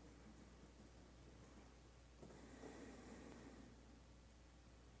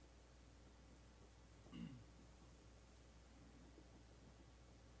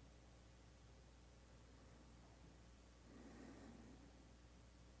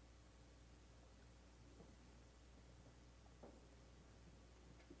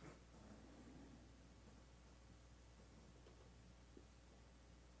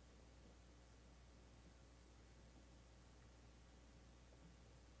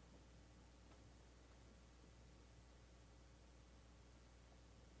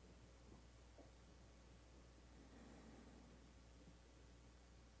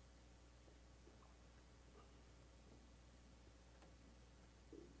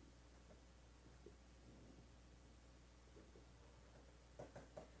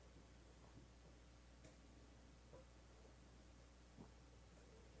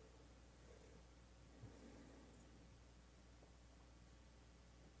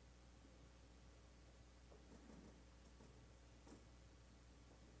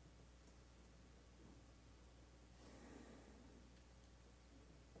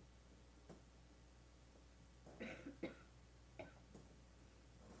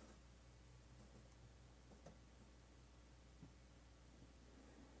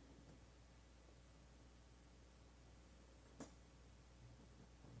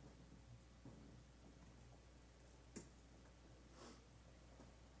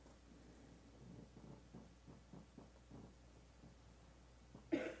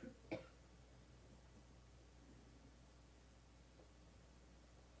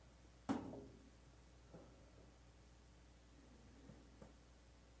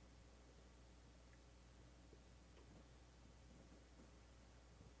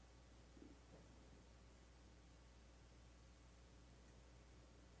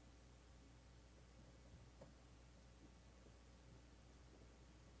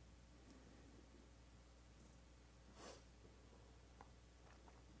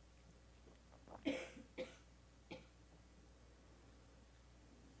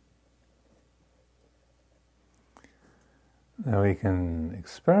 Now we can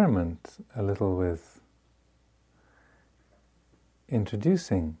experiment a little with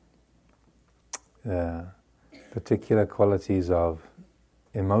introducing the particular qualities of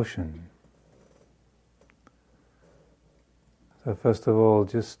emotion. So first of all,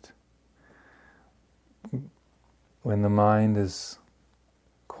 just when the mind is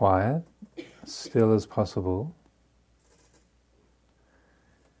quiet, still as possible,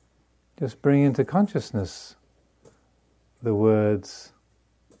 just bring into consciousness the words,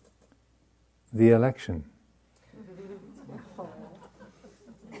 the election.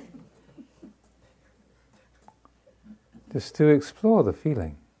 Just to explore the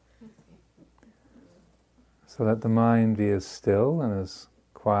feeling. So let the mind be as still and as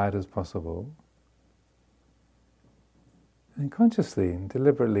quiet as possible. And consciously and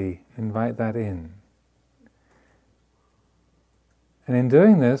deliberately invite that in. And in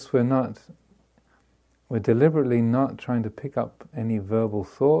doing this, we're deliberately not trying to pick up any verbal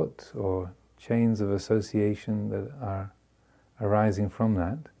thought or chains of association that are arising from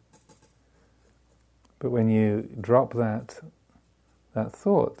that. But when you drop that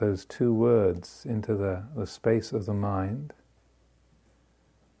thought, those two words, into the space of the mind,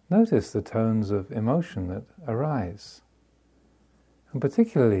 notice the tones of emotion that arise, and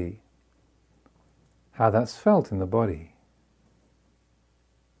particularly how that's felt in the body.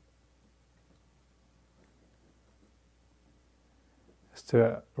 Is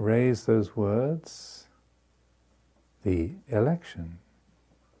to raise those words, the election.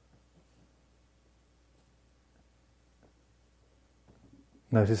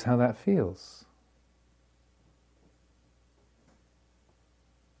 Notice how that feels.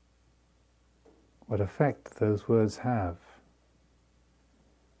 What effect those words have.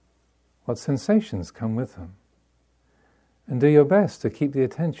 What sensations come with them. And do your best to keep the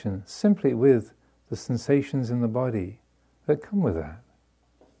attention simply with the sensations in the body that come with that.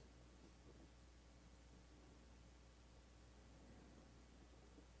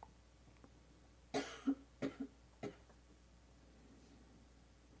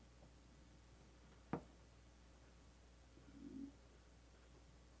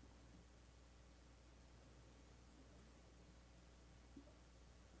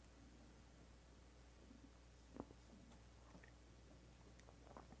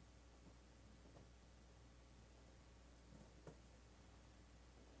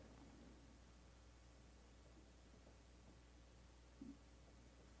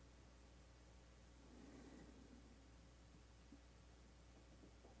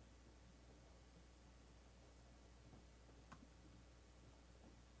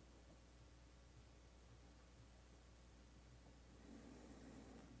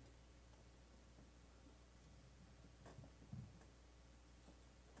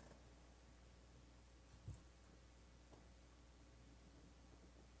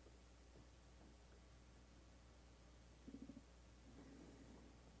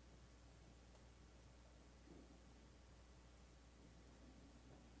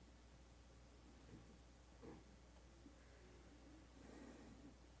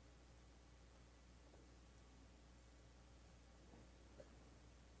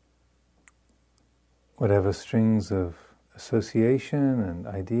 Whatever strings of association and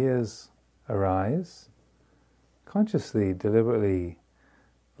ideas arise, consciously, deliberately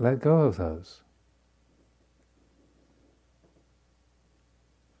let go of those.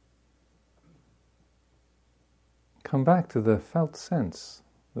 Come back to the felt sense,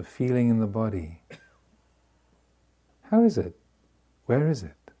 the feeling in the body. How is it? Where is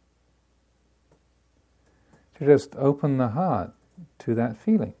it? To just open the heart to that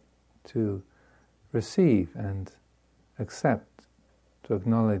feeling, to receive and accept, to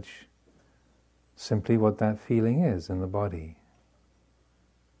acknowledge simply what that feeling is in the body.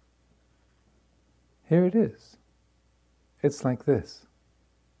 Here it is. It's like this.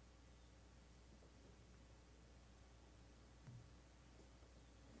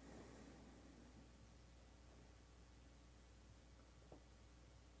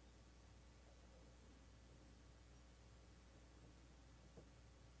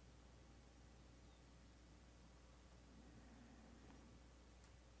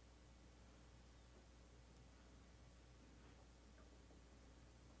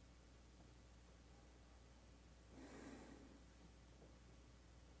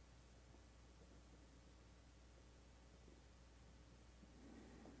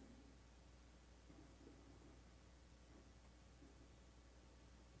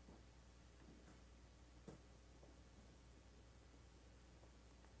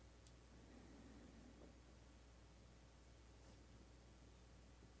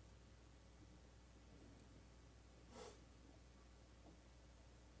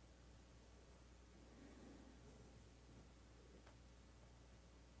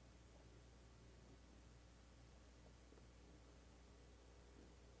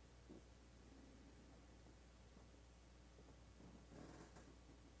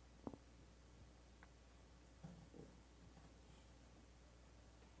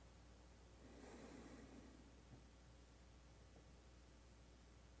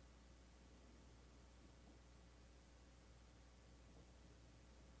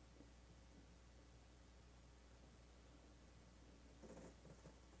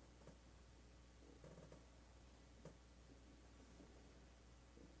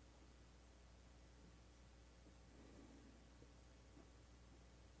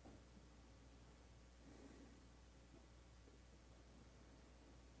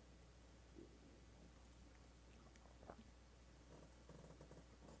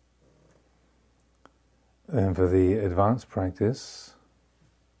 And for the advanced practice,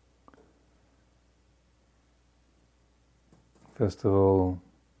 first of all,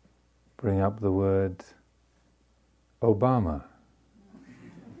 bring up the word Obama.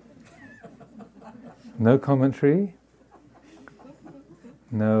 No commentary,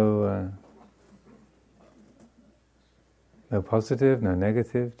 no positive, no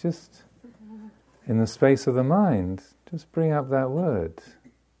negative, just in the space of the mind, just bring up that word,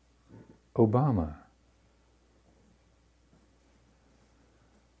 Obama.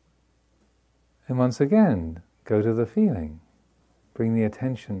 And once again, go to the feeling. Bring the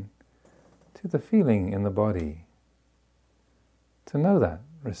attention to the feeling in the body. To know that,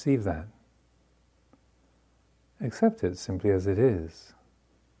 receive that. Accept it simply as it is.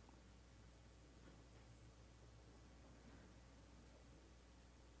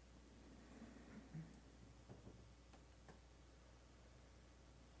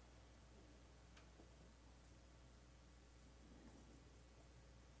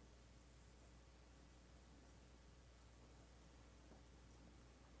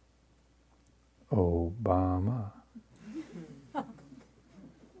 Obama.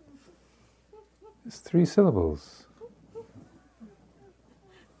 It's 3 syllables.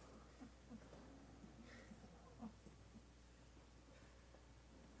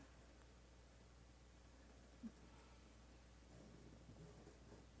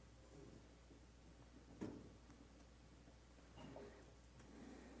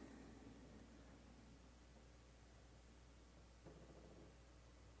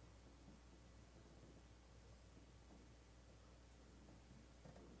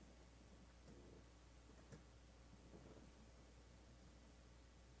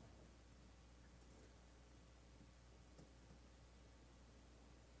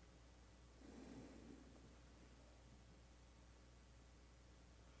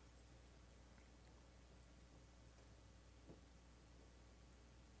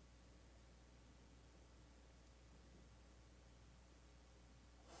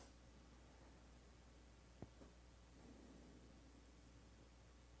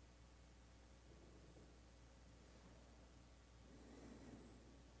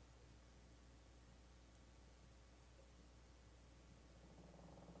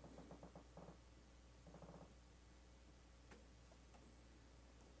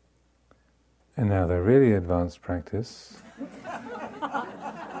 And now the really advanced practice.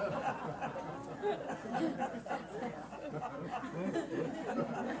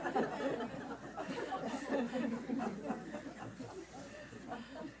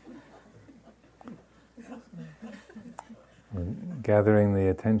 Gathering the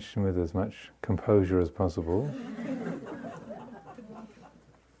attention with as much composure as possible.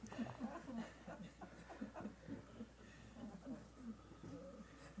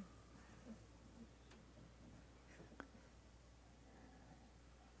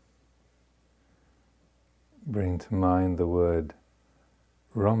 Bring to mind the word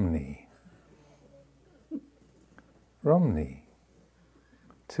Romney. Romney.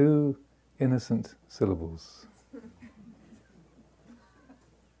 2 innocent syllables.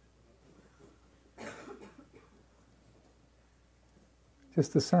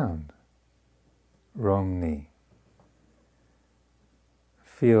 Just the sound. Romney.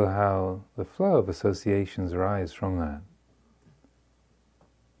 Feel how the flow of associations rise from that.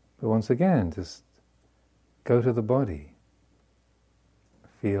 But once again, just go to the body.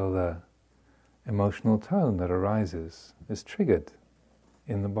 Feel the emotional tone that arises, is triggered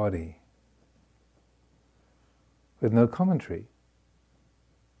in the body. With no commentary.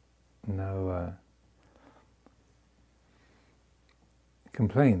 No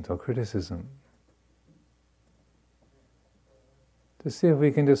complaint or criticism. To see if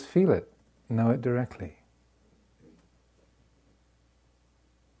we can just feel it, know it directly.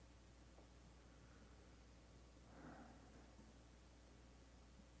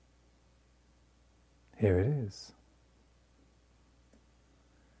 Here it is.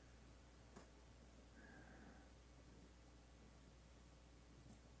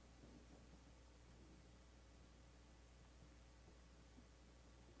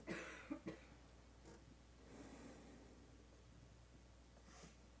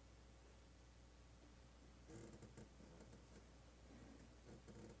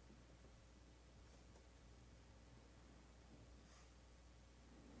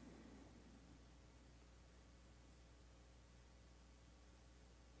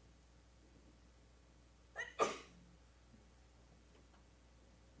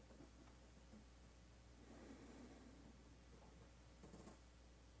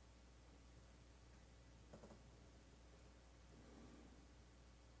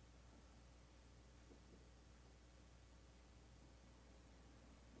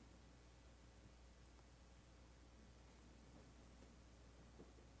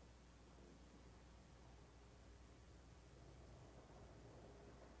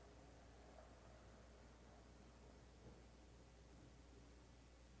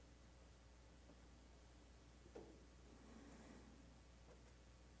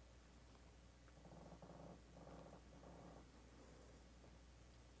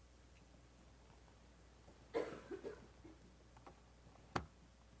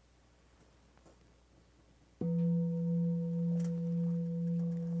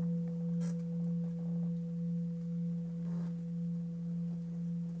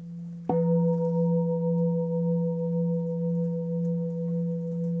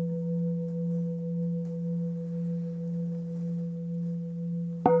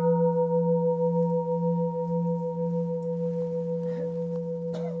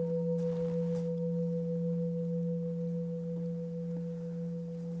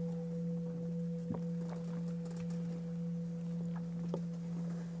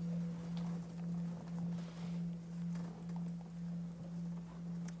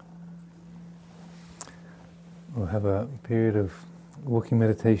 We'll have a period of walking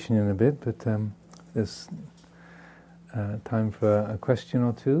meditation in a bit, but there's time for a question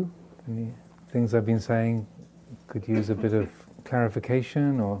or two. Any things I've been saying could use a bit of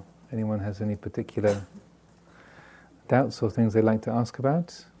clarification, or anyone has any particular doubts or things they'd like to ask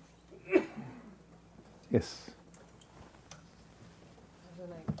about? Yes. In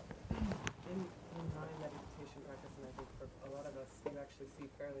my meditation practice, and I think for a lot of us, you actually see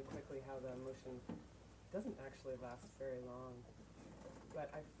fairly quickly how the emotion doesn't actually last very long.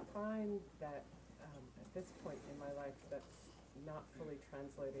 But I find that at this point in my life, that's not fully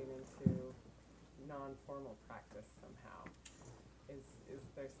translating into non-formal practice somehow. Is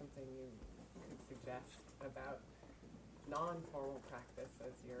there something you could suggest about non-formal practice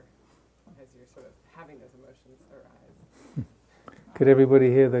as you're sort of having those emotions arise? Could everybody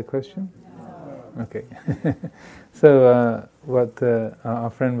hear the question? No. Okay. So what our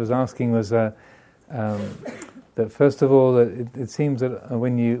friend was asking was that first of all, it seems that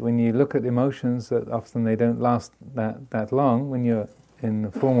when you look at emotions, that often they don't last that long when you're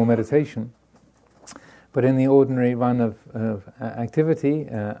in formal meditation. But in the ordinary run of activity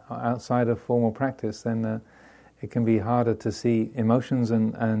outside of formal practice, then it can be harder to see emotions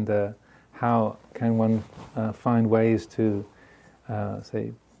and how can one find ways to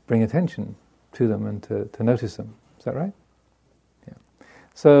say bring attention to them and to notice them. Is that right? Yeah.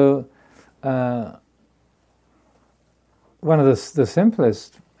 So one of the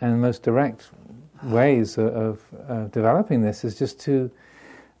simplest and most direct ways of developing this is just to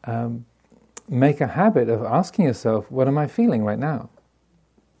make a habit of asking yourself, what am I feeling right now?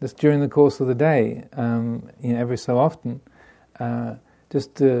 Just during the course of the day, every so often,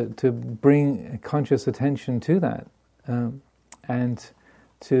 just to bring conscious attention to that, and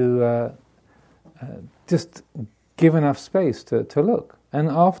to just give enough space to look. And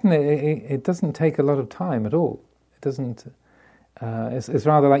often it doesn't take a lot of time at all. It doesn't. It's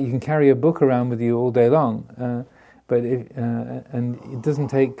rather like you can carry a book around with you all day long. But and it doesn't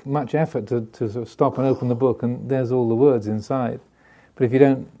take much effort to sort of stop and open the book, and there's all the words inside. But if you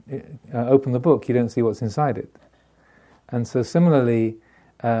don't open the book, you don't see what's inside it. And so similarly,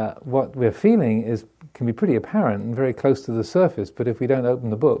 what we're feeling can be pretty apparent and very close to the surface, but if we don't open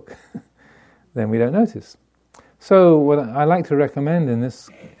the book, then we don't notice. So what I like to recommend in this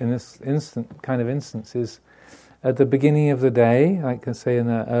instance is at the beginning of the day, like I say in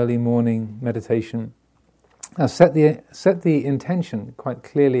an early morning meditation, set the intention quite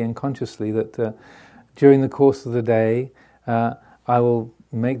clearly and consciously that during the course of the day I will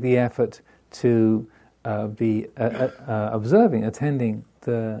make the effort to be observing, attending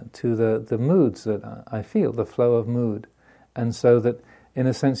to the moods that I feel, the flow of mood, and so that in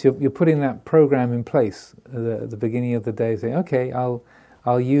a sense you're putting that program in place at the beginning of the day, saying, okay, I'll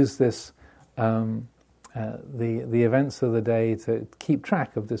use this the events of the day to keep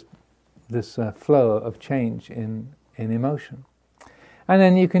track of this flow of change in emotion. And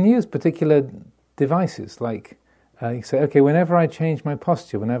then you can use particular devices, like you say, okay, whenever I change my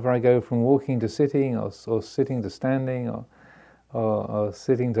posture, whenever I go from walking to sitting, or sitting to standing, or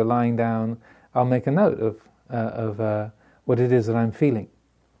sitting to lying down, I'll make a note of what it is that I'm feeling.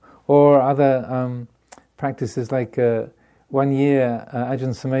 Or other practices, like 1 year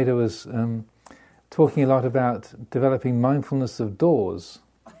Ajahn Sumedho was talking a lot about developing mindfulness of doors.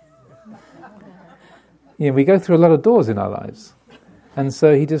 We go through a lot of doors in our lives, and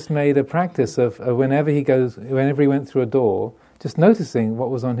so he just made a practice of whenever he went through a door, just noticing what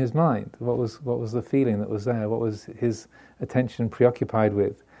was on his mind, what was the feeling that was there, what was his attention preoccupied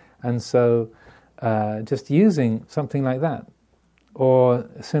with, and so just using something like that, or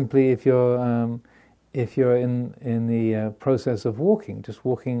simply if you're in the process of walking, just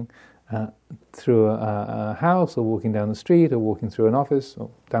walking through a house, or walking down the street, or walking through an office, or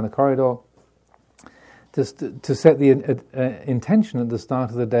down a corridor. Just to set the intention at the start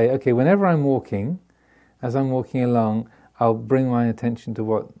of the day, okay, whenever I'm walking, as I'm walking along, I'll bring my attention to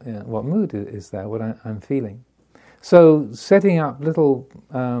what mood is there, what I'm feeling. So setting up little,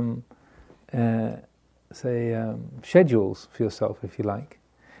 schedules for yourself, if you like.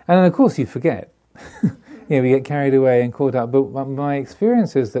 And then of course you forget. We get carried away and caught up. But my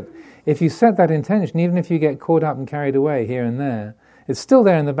experience is that if you set that intention, even if you get caught up and carried away here and there, it's still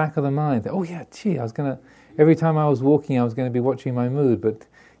there in the back of the mind. Oh yeah, every time I was walking I was going to be watching my mood, but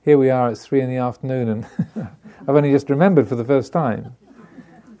here we are, it's 3 p.m, and I've only just remembered for the first time.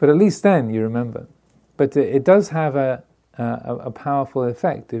 But at least then you remember. But it does have a powerful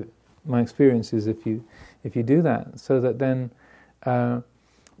effect, my experience is, if you do that, so that then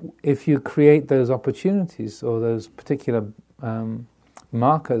if you create those opportunities or those particular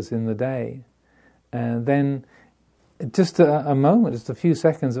markers in the day, then just a moment, just a few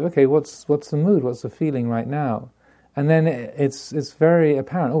seconds of, okay, what's the mood, what's the feeling right now? And then it's very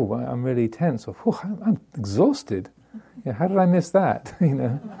apparent, oh, I'm really tense, or oh, I'm exhausted. Yeah, how did I miss that?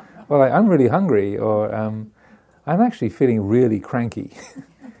 Or like, I'm really hungry, or I'm actually feeling really cranky.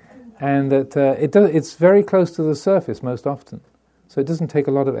 And that it's very close to the surface most often. So it doesn't take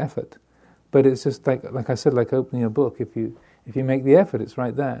a lot of effort. But it's just like I said, like opening a book. If you make the effort, it's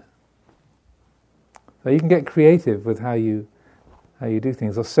right there. So you can get creative with how you do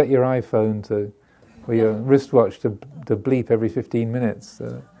things. Or set your iPhone or your wristwatch to bleep every 15 minutes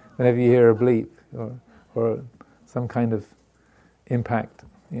whenever you hear a bleep or some kind of impact.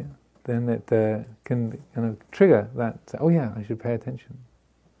 Yeah, then it can kind of trigger that. Oh yeah, I should pay attention.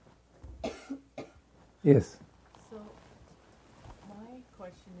 Yes. So my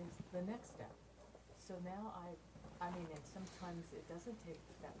question is the next step. So now I mean, and sometimes it doesn't take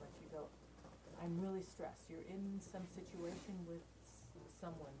that much. You go, I'm really stressed. You're in some situation with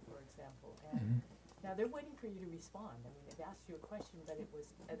someone, for example, and now they're waiting for you to respond. I mean, they've asked you a question, but it was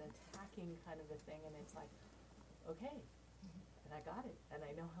an attacking kind of a thing, and it's like, okay, and I got it, and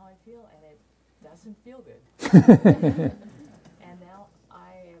I know how I feel, and it doesn't feel good. And now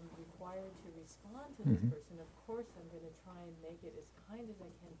I am required to respond to this person. Of course, I'm going to try and make it as kind as I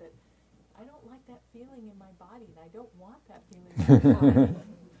can, but I don't like that feeling in my body, and I don't want that feeling in my body.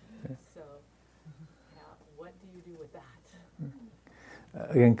 So, what do you do with that?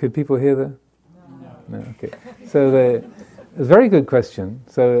 Again, could people hear the? No. Okay. So it's a very good question.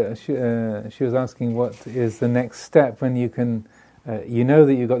 So she was asking, what is the next step when you can, you know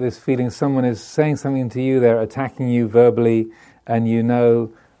that you've got this feeling, someone is saying something to you, they're attacking you verbally, and you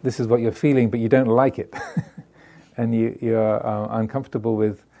know this is what you're feeling, but you don't like it, and you are uncomfortable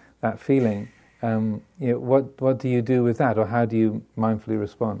with that feeling. What do you do with that, or how do you mindfully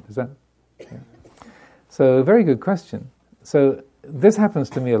respond? Is that? Yeah. So a very good question. So this happens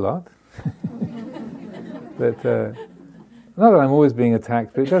to me a lot. But not that I'm always being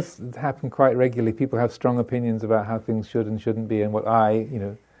attacked, but it does happen quite regularly. People have strong opinions about how things should and shouldn't be, and what I,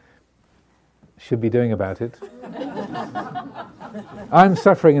 should be doing about it. I'm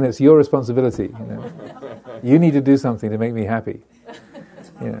suffering, and it's your responsibility. You need to do something to make me happy.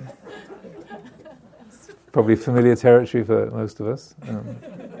 Probably familiar territory for most of us.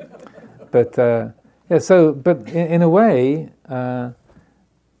 But in a way,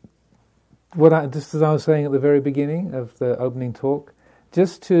 just as I was saying at the very beginning of the opening talk,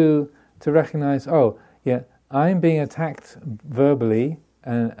 just to recognize, I'm being attacked verbally,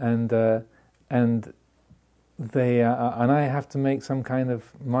 and I have to make some kind of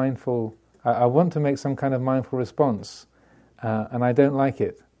mindful. I want to make some kind of mindful response, and I don't like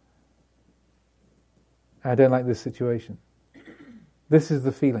it. I don't like this situation. This is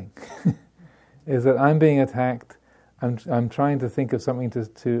the feeling: is that I'm being attacked. I'm trying to think of something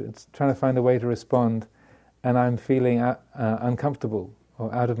to trying to find a way to respond, and I'm feeling uncomfortable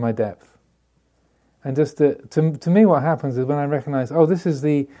or out of my depth. And just to me, what happens is when I recognize, this is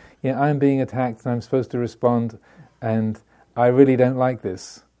I'm being attacked and I'm supposed to respond, and I really don't like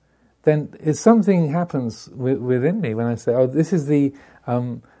this. Then something happens within me when I say, this is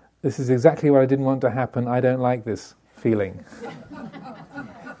exactly what I didn't want to happen. I don't like this feeling.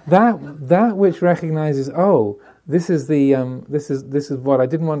 that which recognizes, this is what I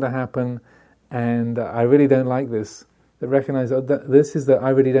didn't want to happen, and I really don't like this. That recognizes this is that I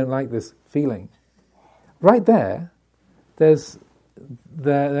really don't like this feeling. Right there, there's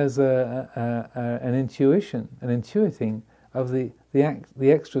an intuition, an intuiting of the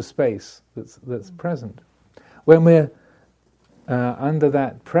extra space that's present. When we're under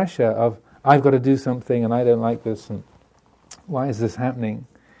that pressure of I've got to do something and I don't like this and why is this happening,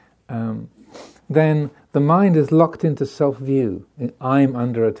 then the mind is locked into self-view. I'm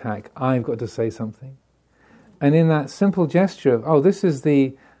under attack. I've got to say something. And in that simple gesture of, this is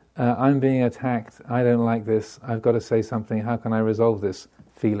the I'm being attacked, I don't like this, I've got to say something, how can I resolve this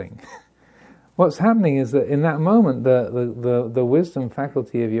feeling? What's happening is that in that moment, the wisdom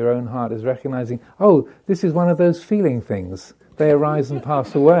faculty of your own heart is recognizing, this is one of those feeling things. They arise and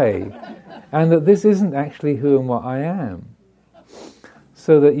pass away. And that this isn't actually who and what I am.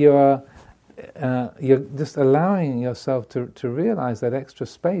 So that you're just allowing yourself to realize that extra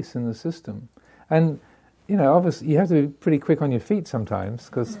space in the system. And, obviously you have to be pretty quick on your feet sometimes,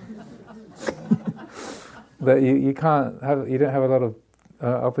 because that you don't have a lot of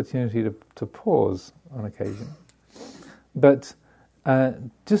opportunity to pause on occasion. But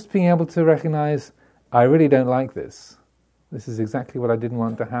just being able to recognize, I really don't like this. This is exactly what I didn't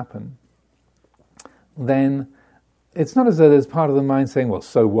want to happen. Then it's not as though there's part of the mind saying, well,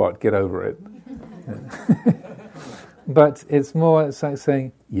 so what, get over it. But it's like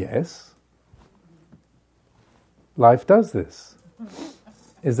saying, yes, life does this.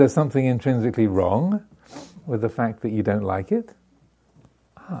 Is there something intrinsically wrong with the fact that you don't like it?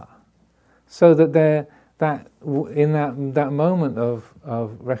 So that in that moment of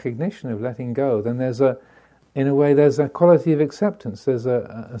recognition, of letting go, then there's in a way there's a quality of acceptance. There's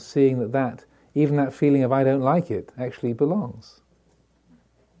a seeing that even that feeling of I don't like it actually belongs.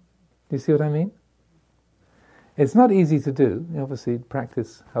 Do you see what I mean? It's not easy to do. Obviously,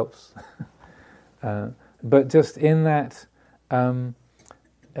 practice helps. But just in that, in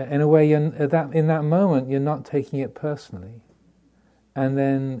a way, in that moment, you're not taking it personally. And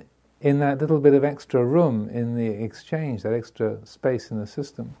then in that little bit of extra room in the exchange, that extra space in the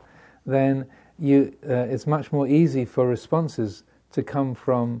system, then it's much more easy for responses to come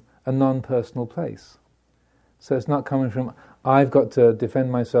from a non-personal place. So it's not coming from, I've got to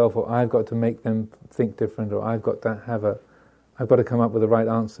defend myself, or I've got to make them think different, or I've got to come up with the right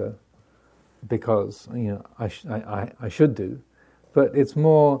answer because I should do. But it's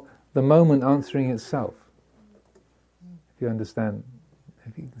more the moment answering itself. If you understand,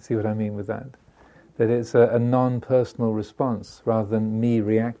 if you can see what I mean with that, that it's a non-personal response rather than me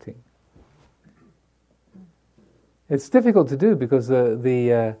reacting. It's difficult to do because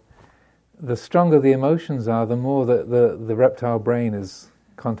the stronger the emotions are, the more the reptile brain is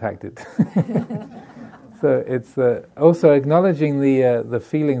contacted. So it's also acknowledging the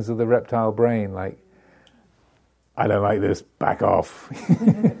feelings of the reptile brain, like, I don't like this, back off.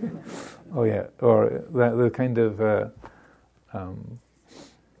 Oh yeah, or the kind of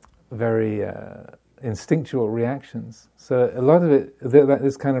very instinctual reactions. So a lot of it,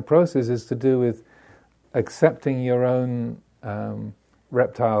 this kind of process is to do with accepting your own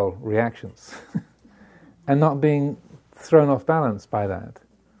reptile reactions and not being thrown off balance by that.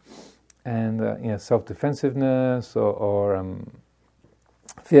 And self-defensiveness or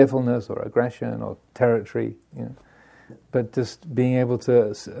fearfulness or aggression or territory, but just being able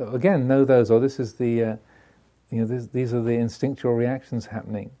to again know those. Or this is these are the instinctual reactions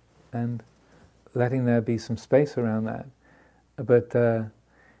happening, and letting there be some space around that. But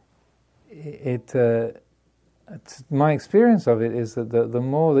my experience of it is that the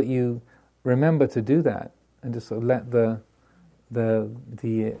more that you remember to do that, and just sort of let the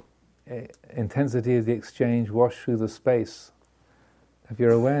intensity of the exchange wash through the space of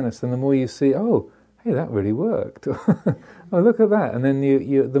your awareness, and the more you see, oh, hey, that really worked. Oh, look at that. And then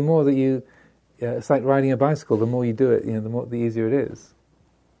the more that you, it's like riding a bicycle. The more you do it, the easier it is.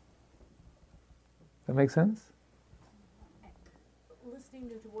 That make sense? Listening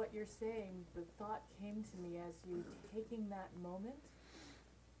to what you're saying, the thought came to me as you taking that moment,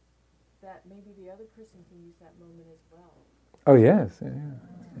 that maybe the other person can use that moment as well. Oh yes, yeah.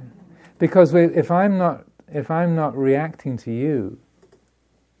 Because if I'm not reacting to you,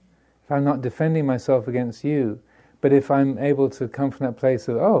 if I'm not defending myself against you, but if I'm able to come from that place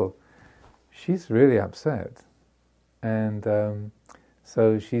of, oh, she's really upset, and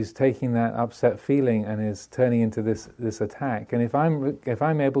so she's taking that upset feeling and is turning into this attack. And if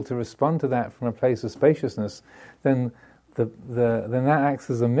I'm able to respond to that from a place of spaciousness, then then that acts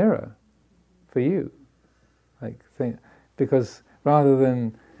as a mirror for you, because rather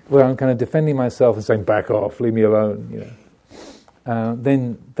than where I'm kind of defending myself and saying back off, leave me alone,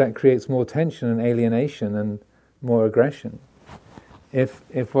 then that creates more tension and alienation and more aggression. If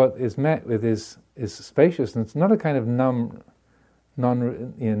what is met with is spaciousness, not a kind of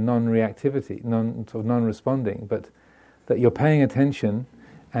non-reactivity, non-responding, but that you're paying attention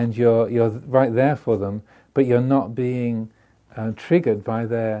and you're right there for them, but you're not being triggered by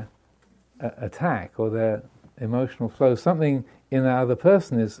their attack or their emotional flow. Something in that other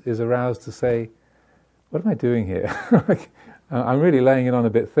person is aroused to say, what am I doing here? I'm really laying it on a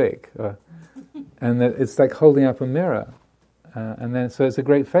bit thick. And that it's like holding up a mirror. And then so it's a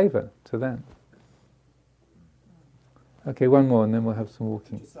great favor to them. Okay, one more and then we'll have some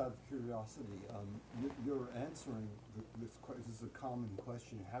walking. Just out of curiosity, you're answering this is a common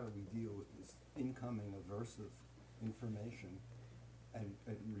question, how do we deal with this incoming aversive information and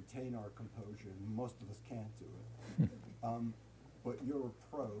retain our composure? And most of us can't do it. But you're a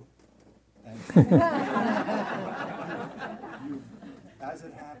pro, and as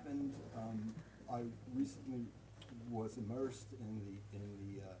it happened, I recently was immersed in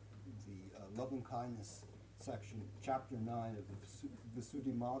the loving kindness section, chapter 9 of the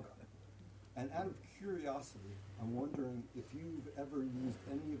Visuddhimagga. And out of curiosity, I'm wondering if you've ever used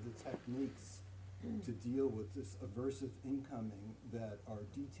any of the techniques to deal with this aversive incoming that are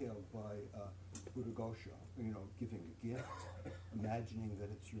detailed by Buddha Gosha. Giving a gift, imagining that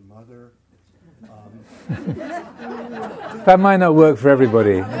it's your mother, That might not work for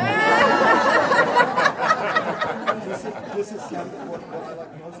everybody. What I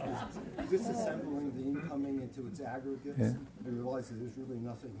like most is disassembling the incoming into its aggregates and realize that there's really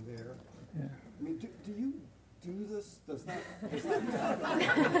nothing there. Yeah. I mean, do you do this? Does that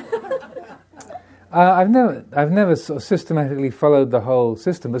happen? I've never sort of systematically followed the whole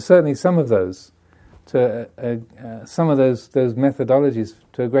system, but certainly some of those, some of those methodologies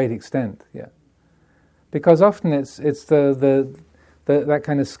to a great extent. Yeah, because often it's the that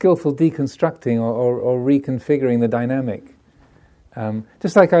kind of skillful deconstructing or reconfiguring the dynamic.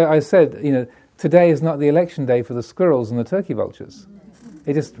 Just like I said, today is not the election day for the squirrels and the turkey vultures.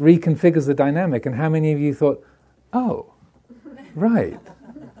 It just reconfigures the dynamic. And how many of you thought, oh, right?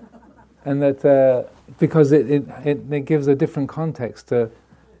 And that because it gives a different context to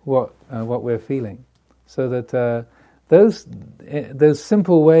what we're feeling. So that those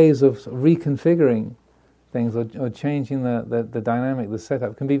simple ways of reconfiguring things or changing the dynamic, the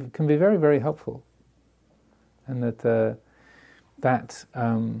setup can be very, very helpful. And that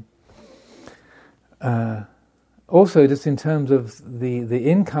also, just in terms of the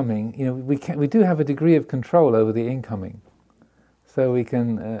incoming, we do have a degree of control over the incoming. So we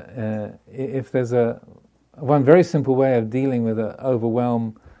can, if there's one very simple way of dealing with an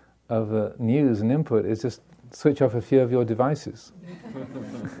overwhelm of news and input is just switch off a few of your devices.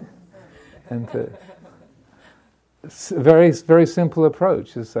 And it's a very, very simple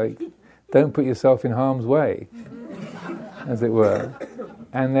approach. It's like, don't put yourself in harm's way, as it were.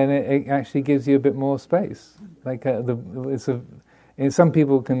 And then it actually gives you a bit more space. Like some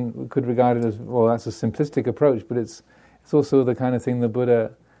people could regard it as, well, that's a simplistic approach, but it's also the kind of thing the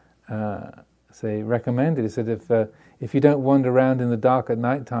Buddha recommended. He said if you don't wander around in the dark at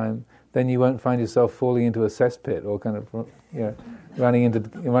night time, then you won't find yourself falling into a cesspit or kind of running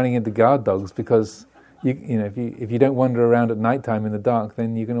into guard dogs, because if you don't wander around at night time in the dark,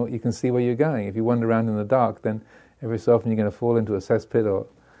 then you can see where you're going. If you wander around in the dark, then every so often you're going to fall into a cesspit or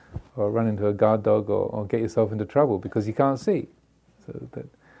run into a guard dog or get yourself into trouble because you can't see. So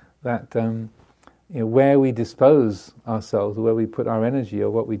that where we dispose ourselves, or where we put our energy,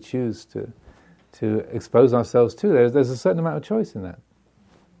 or what we choose to expose ourselves to, there's a certain amount of choice in that.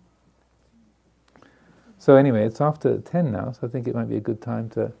 So anyway, it's after 10 now, so I think it might be a good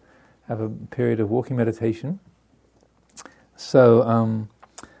time to have a period of walking meditation. So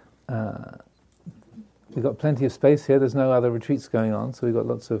we've got plenty of space here. There's no other retreats going on, so we've got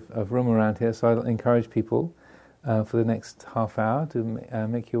lots of room around here. So I'll encourage people for the next half hour to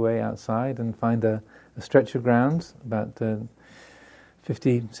make your way outside and find a stretch of ground about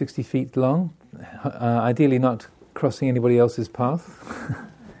 50, 60 feet long, ideally not crossing anybody else's path,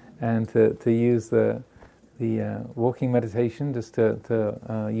 and to use the walking meditation just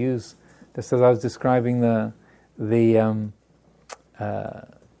to use, just as I was describing the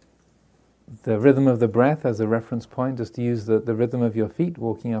rhythm of the breath as a reference point, just to use the rhythm of your feet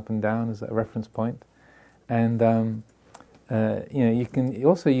walking up and down as a reference point. And you can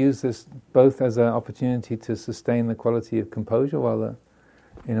also use this both as an opportunity to sustain the quality of composure while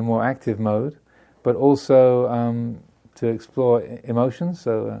in a more active mode, but also to explore emotions.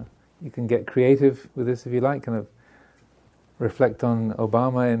 So you can get creative with this if you like, kind of reflect on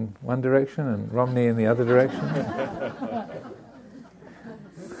Obama in one direction and Romney in the other direction.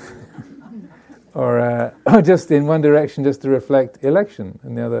 Or just in one direction just to reflect election,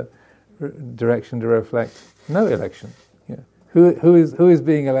 and the other direction to reflect no election. Yeah. Who is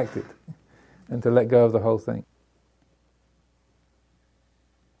being elected, and to let go of the whole thing.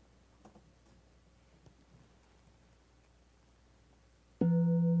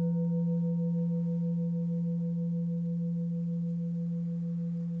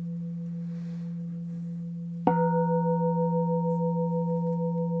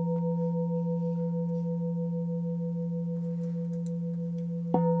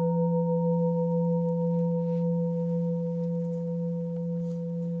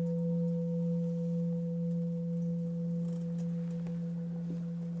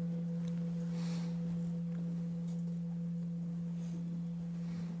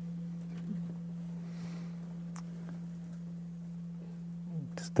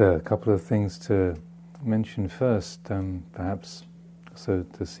 A couple of things to mention first, perhaps, so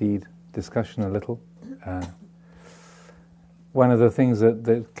to seed discussion a little. One of the things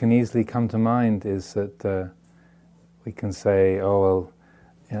that can easily come to mind is that we can say,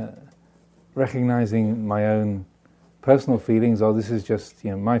 recognizing my own personal feelings, this is just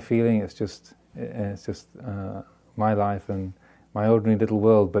my feeling, it's just my life and my ordinary little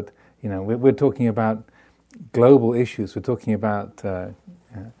world. But we're talking about global issues. We're talking about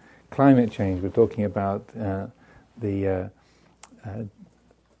climate change. We're talking about the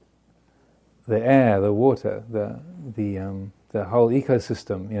air, the water, the whole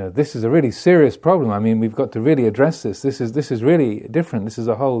ecosystem. This is a really serious problem. I mean, we've got to really address this. This is really different. This is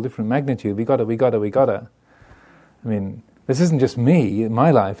a whole different magnitude. We gotta. I mean, this isn't just me,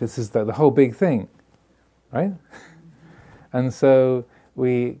 my life. This is the whole big thing, right? And so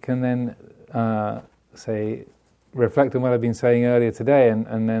we can then reflect on what I've been saying earlier today,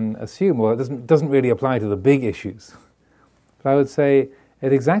 and then assume, well, it doesn't really apply to the big issues. But I would say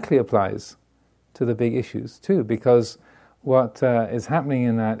it exactly applies to the big issues too, because what is happening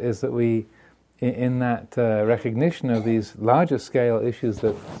in that is that we, in that recognition of these larger scale issues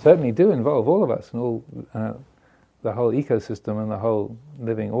that certainly do involve all of us and all the whole ecosystem and the whole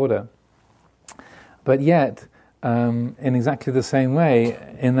living order, but yet in exactly the same way,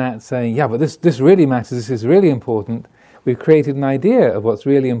 in that saying, yeah, but this really matters, this is really important, we've created an idea of what's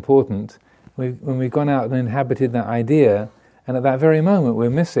really important, when we've gone out and inhabited that idea, and at that very moment we're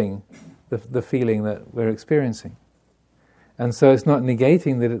missing the feeling that we're experiencing. And so it's not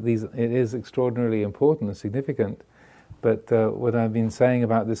negating that it is extraordinarily important and significant, but what I've been saying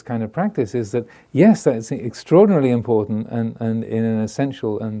about this kind of practice is that, yes, that's extraordinarily important and in an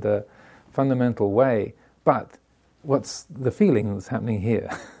essential and fundamental way, but what's the feeling that's happening here?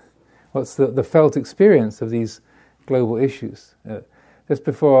 What's the felt experience of these global issues? Just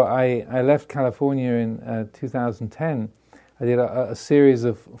before I left California in 2010, I did a series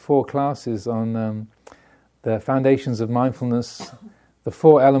of 4 classes on the foundations of mindfulness, the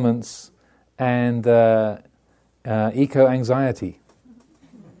 4 elements, and eco-anxiety.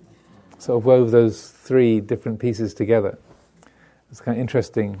 Sort of wove those 3 different pieces together. It's kind of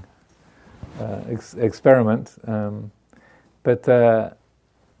interesting experiment, but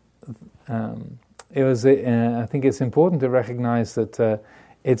it was. I think it's important to recognize that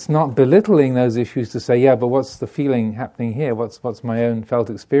it's not belittling those issues to say, yeah, but what's the feeling happening here? What's my own felt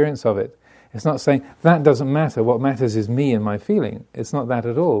experience of it? It's not saying that doesn't matter. What matters is me and my feeling. It's not that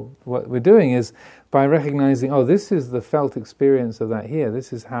at all. What we're doing is by recognizing, oh, this is the felt experience of that here.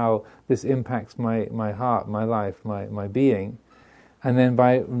 This is how this impacts my heart, my life, my being. And then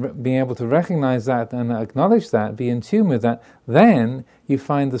by being able to recognize that and acknowledge that, be in tune with that, then you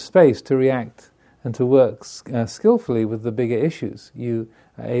find the space to react and to work skillfully with the bigger issues. You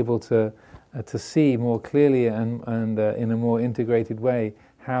are able to see more clearly and in a more integrated way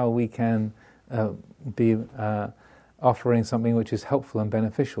how we can be offering something which is helpful and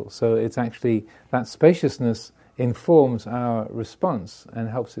beneficial. So it's actually that spaciousness informs our response and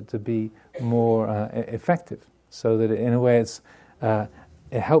helps it to be more effective. So that in a way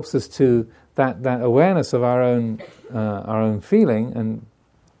it helps us to that awareness of our own feeling and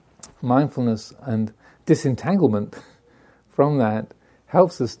mindfulness and disentanglement from that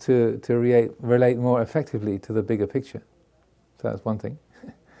helps us to relate more effectively to the bigger picture. So that's one thing.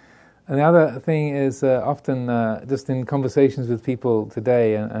 And the other thing is often just in conversations with people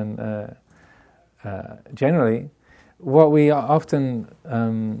today and generally, what we often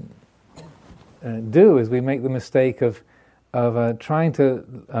do is we make the mistake of trying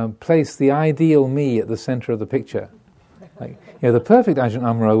to place the ideal me at the center of the picture. Like, the perfect Ajahn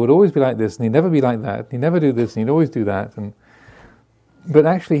Amaro would always be like this, and he'd never be like that. He'd never do this, and he'd always do that. But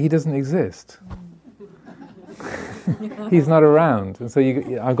actually, he doesn't exist. He's not around, and so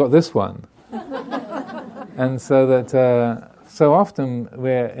I've got this one. And so that so often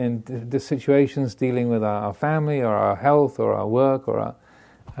we're in the situations dealing with our family or our health or our work or our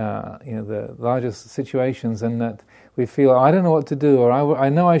the largest situations, and that we feel, I don't know what to do, or I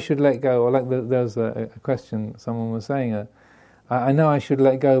know I should let go, or like there was a question someone was saying, I know I should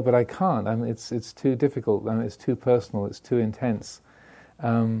let go, but I can't. I mean, it's too difficult. I mean, it's too personal. It's too intense.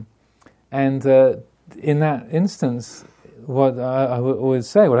 And in that instance, what I would always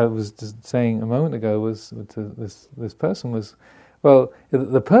say, what I was just saying a moment ago, was to this person was, well,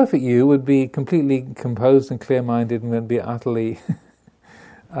 the perfect you would be completely composed and clear-minded and would be utterly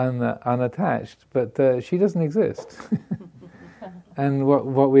unattached, but she doesn't exist. And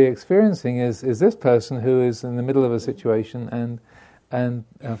what we're experiencing is this person who is in the middle of a situation and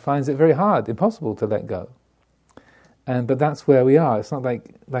finds it very hard, impossible to let go. But that's where we are. It's not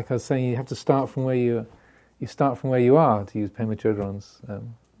like I was saying, you have to start from where you start from where you are, to use Pema Chodron's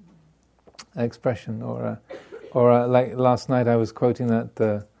expression, or like last night I was quoting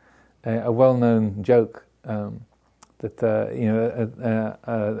that a well-known joke that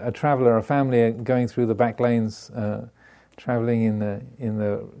a traveller, a family are going through the back lanes, travelling in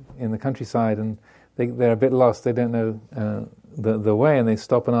the countryside, and they're a bit lost. They don't know the way, and they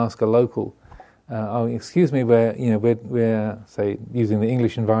stop and ask a local oh, excuse me, we're say using the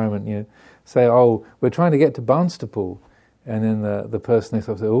English environment, say, oh, we're trying to get to Barnstaple, and then the person next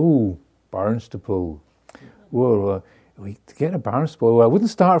up says, oh, Barnstaple. Well, we to get to Barnstaple. Well, I wouldn't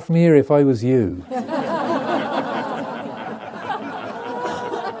start from here if I was you.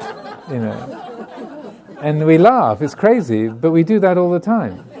 And we laugh. It's crazy, but we do that all the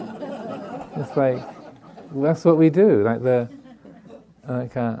time. It's like that's what we do.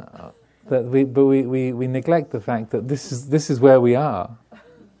 We neglect the fact that this is where we are.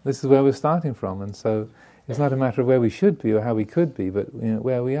 This is where we're starting from, and so it's not a matter of where we should be or how we could be, but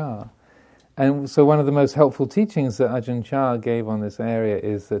where we are. And so one of the most helpful teachings that Ajahn Chah gave on this area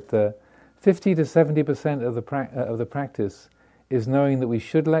is that 50 to 70% of the practice is knowing that we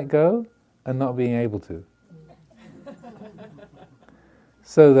should let go and not being able to.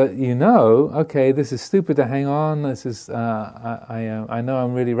 So that okay, this is stupid to hang on. This is I know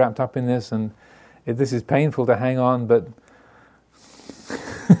I'm really wrapped up in this, and this is painful to hang on, but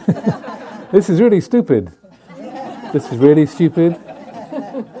this is really stupid. This is really stupid.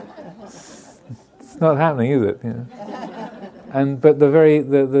 It's not happening, is it? But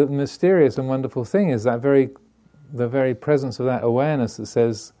the mysterious and wonderful thing is that the very presence of that awareness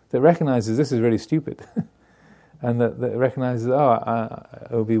that recognizes this is really stupid. And that recognizes,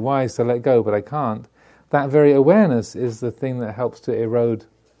 it would be wise to let go, but I can't. That very awareness is the thing that helps to erode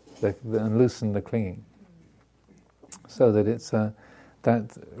and loosen the clinging. So that it's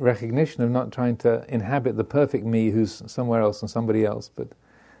that recognition of not trying to inhabit the perfect me who's somewhere else and somebody else, but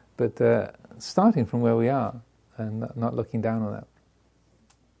starting from where we are and not looking down on that.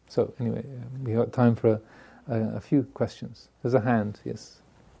 So anyway, we got time for a few questions. There's a hand, yes.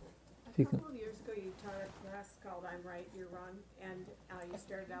 If you can. You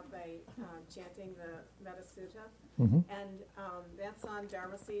started out by chanting the Metta Sutta, Mm-hmm. and that's on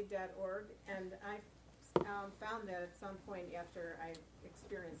dharmaseed.org, and I found that at some point after I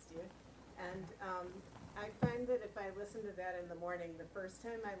experienced you, and I find that if I listen to that in the morning, the first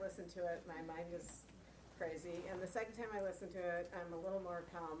time I listen to it, my mind is crazy, and the second time I listen to it, I'm a little more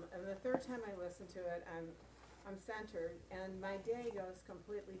calm, and the third time I listen to it, I'm centered, and my day goes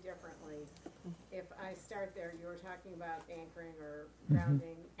completely differently. If I start there, you were talking about anchoring or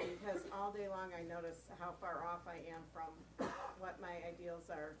grounding, because all day long I notice how far off I am from what my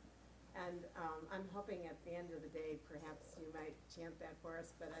ideals are. And I'm hoping at the end of the day, perhaps you might chant that for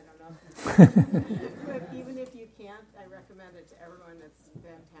us, but I don't know if you can. But even if you can't, I recommend it to everyone. It's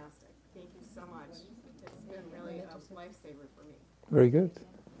fantastic. Thank you so much. It's been really a lifesaver for me. Very good.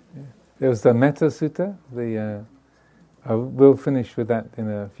 Yeah. There was the Metta Sutta. We'll finish with that in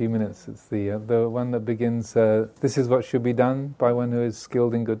a few minutes. It's the one that begins, this is what should be done by one who is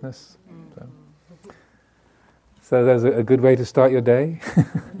skilled in goodness. So there's a good way to start your day.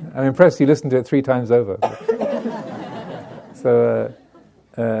 I'm impressed you listened to it 3 times over. So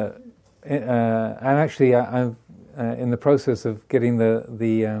I'm in the process of getting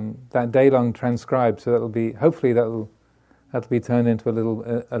that day-long transcribed, so that'll be, hopefully that'll be turned into a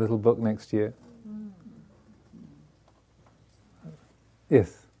little book next year.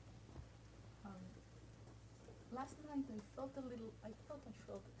 Yes. Last night I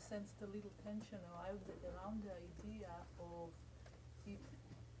sensed a little tension around the idea of if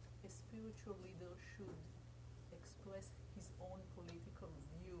a spiritual leader should express his own political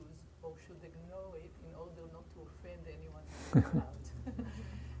views or should ignore it in order not to offend anyone out.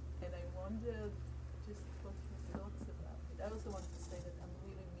 And I wondered just what your thoughts about it. I also want to say that I'm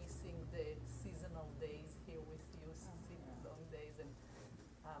really missing the seasonal days here with you, long days, and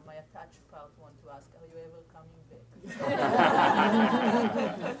my attached part want to ask, are you ever coming back?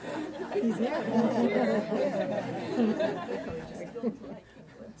 He's here.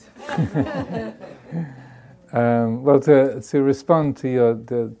 Well, to respond to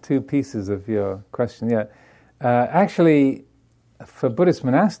the 2 pieces of your question, actually, for Buddhist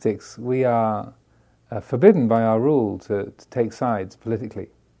monastics, we are forbidden by our rule to take sides politically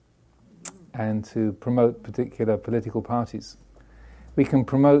and to promote particular political parties. We can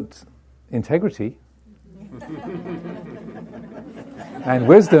promote integrity and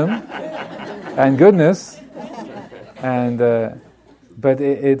wisdom and goodness, and but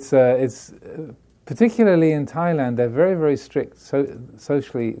it's particularly in Thailand they're very, very strict. So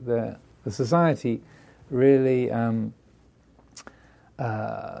socially, the society really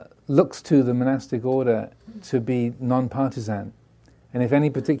looks to the monastic order to be non-partisan, and if any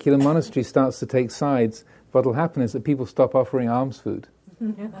particular monastery starts to take sides, what will happen is that people stop offering alms food,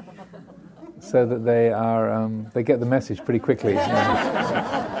 so that they get the message pretty quickly.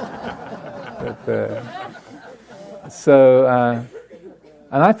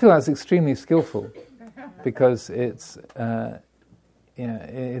 And I feel that's extremely skillful, because it's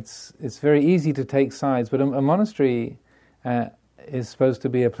very easy to take sides. But a monastery is supposed to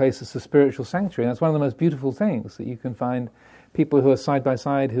be a place that's a spiritual sanctuary. And that's one of the most beautiful things, that you can find people who are side by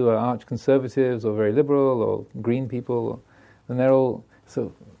side, who are arch conservatives or very liberal or green people, and they're all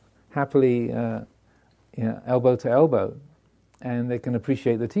so happily elbow to elbow, and they can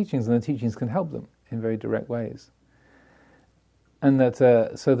appreciate the teachings, and the teachings can help them in very direct ways. And that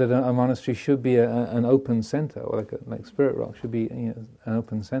so that a monastery should be an open center, or like Spirit Rock should be an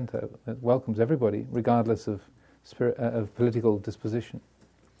open center that welcomes everybody, regardless of political disposition.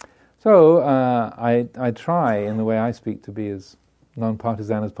 So I try, in the way I speak, to be as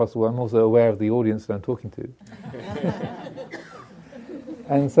non-partisan as possible. I'm also aware of the audience that I'm talking to.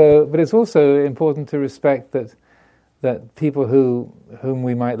 And so, but it's also important to respect that people whom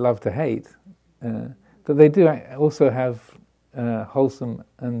we might love to hate, that they do also have wholesome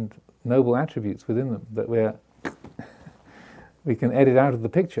and noble attributes within them that we can edit out of the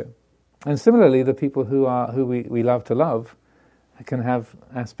picture. And similarly, the people who we love to love can have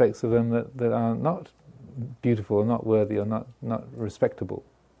aspects of them that are not beautiful or not worthy or not respectable.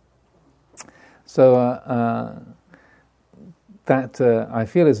 So that I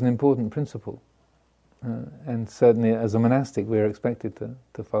feel is an important principle, and certainly as a monastic we are expected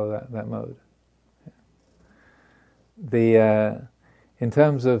to follow that mode. In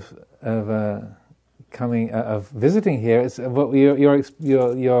terms of visiting here, it's what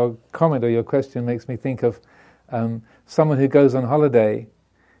your comment or your question makes me think of someone who goes on holiday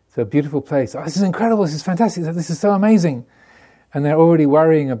to a beautiful place. Oh, this is incredible! This is fantastic! This is so amazing! And they're already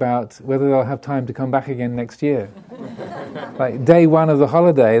worrying about whether they'll have time to come back again next year. Like day one of the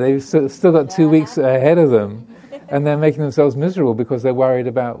holiday, they've still got 2 weeks ahead of them, and they're making themselves miserable because they're worried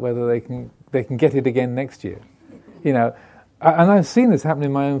about whether they can get it again next year. And I've seen this happen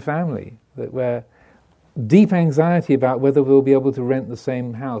in my own family, that where deep anxiety about whether we'll be able to rent the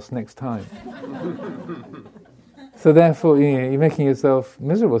same house next time. So therefore, you're making yourself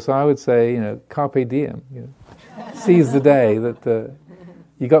miserable. So I would say, carpe diem. Seize the day that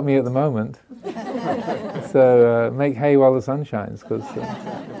you got me at the moment. So make hay while the sun shines, because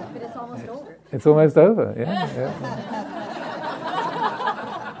but it's almost over. It's almost over.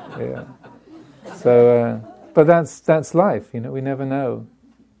 Yeah. So, but that's life. We never know.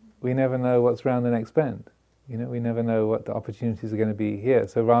 We never know what's round the next bend. We never know what the opportunities are going to be here.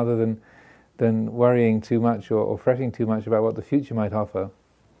 So rather than worrying too much or fretting too much about what the future might offer,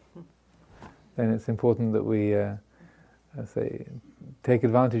 then it's important that we take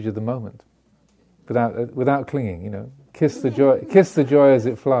advantage of the moment without clinging. Kiss the joy as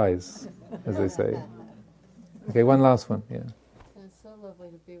it flies, as they say. Okay, one last one. Yeah. It's so lovely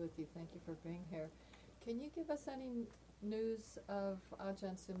to be with you. Thank you for being here. Can you give us any news of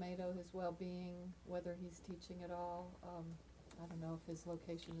Ajahn Sumedho, his well-being, whether he's teaching at all? I don't know if his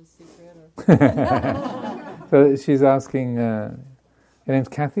location is secret or... So she's asking, your name's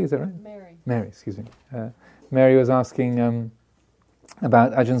Kathy, is that right? Mary, excuse me. Mary was asking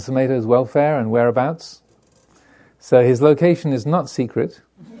about Ajahn Sumedho's welfare and whereabouts. So his location is not secret.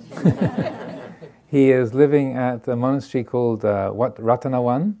 He is living at a monastery called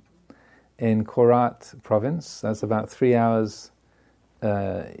Ratanawan in Korat province. That's about 3 hours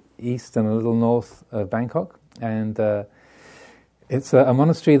east and a little north of Bangkok. And it's a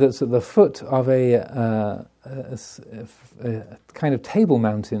monastery that's at the foot of a kind of table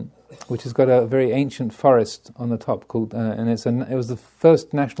mountain, which has got a very ancient forest on the top called, and it was the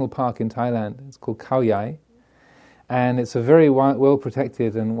first national park in Thailand. It's called Khao Yai, and it's a very well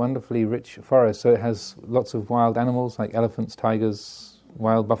protected and wonderfully rich forest. So it has lots of wild animals like elephants, tigers,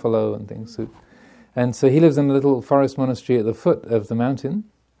 wild buffalo, and things. And so he lives in a little forest monastery at the foot of the mountain.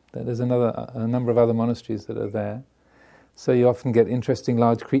 There's a number of other monasteries that are there. So you often get interesting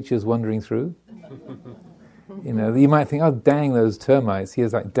large creatures wandering through. You might think, oh, dang those termites. He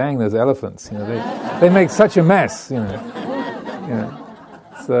is like, dang those elephants. They make such a mess.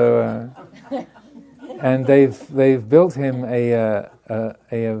 So, and they've built him a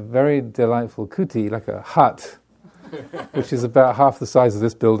very delightful kuti, like a hut, which is about half the size of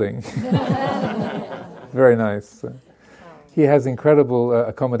this building. Very nice. He has incredible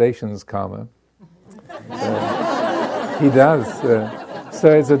accommodations karma. He does.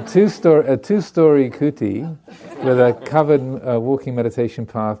 So it's a two-story kuti with a covered walking meditation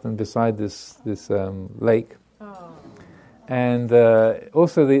path, and beside this lake. Oh. And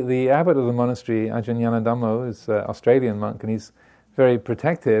also the abbot of the monastery, Ajahn Yanadammo, is an Australian monk, and he's very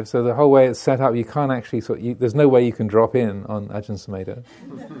protective. So the whole way it's set up, you can't actually there's no way you can drop in on Ajahn Sumedho,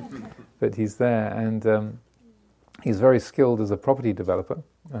 but he's there. And He's very skilled as a property developer,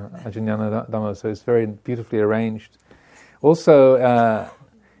 Ajahn Dhammo, so it's very beautifully arranged. Also,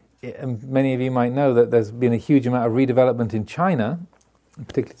 many of you might know that there's been a huge amount of redevelopment in China,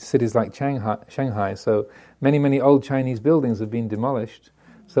 particularly cities like Shanghai. So many old Chinese buildings have been demolished,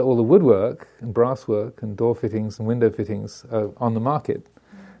 so all the woodwork and brasswork and door fittings and window fittings are on the market.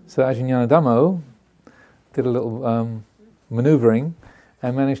 So Ajahn Dhammo did a little manoeuvring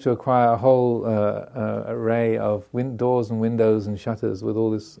and managed to acquire a whole array of doors and windows and shutters with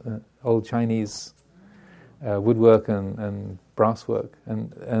all this old Chinese woodwork and brasswork.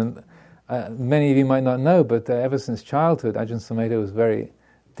 And many of you might not know, but ever since childhood, Ajahn Sumedho was very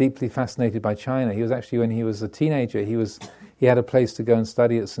deeply fascinated by China. He was actually, when he was a teenager, he had a place to go and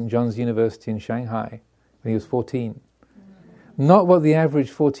study at St. John's University in Shanghai when he was 14. Not what the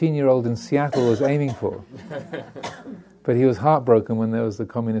average 14-year-old in Seattle was aiming for. But he was heartbroken when there was the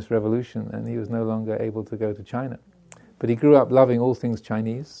communist revolution and he was no longer able to go to China. But he grew up loving all things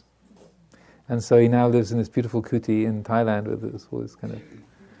Chinese. And so he now lives in this beautiful kuti in Thailand with all this kind of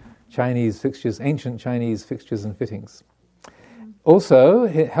Chinese fixtures, ancient Chinese fixtures and fittings. Also,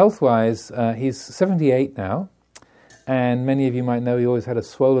 health-wise, he's 78 now. And many of you might know he always had a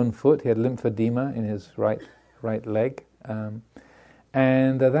swollen foot. He had lymphedema in his right leg.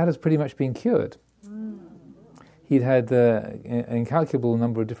 And that has pretty much been cured. He'd had an incalculable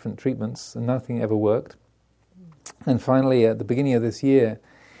number of different treatments and nothing ever worked. And finally, at the beginning of this year,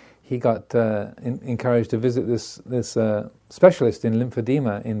 he got encouraged to visit this specialist in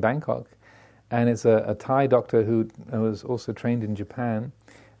lymphedema in Bangkok. And it's a Thai doctor who was also trained in Japan.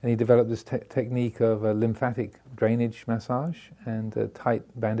 And he developed this technique of lymphatic drainage massage and tight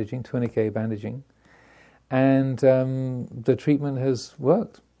bandaging, tourniquet bandaging. And the treatment has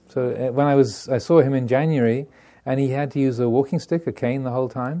worked. So when I saw him in January, and he had to use a walking stick, a cane, the whole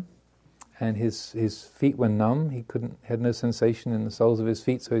time. And his feet were numb. He had no sensation in the soles of his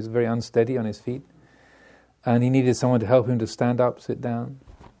feet, so he's very unsteady on his feet. And he needed someone to help him to stand up, sit down.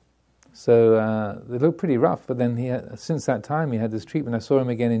 So they looked pretty rough, but then since that time he had this treatment. I saw him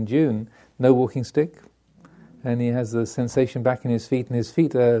again in June, no walking stick. And he has the sensation back in his feet, and his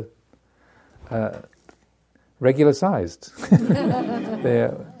feet are regular sized.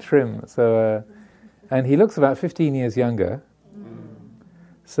 They're trim. So, and he looks about 15 years younger.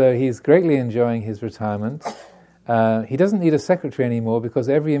 So he's greatly enjoying his retirement. He doesn't need a secretary anymore because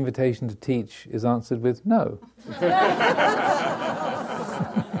every invitation to teach is answered with no.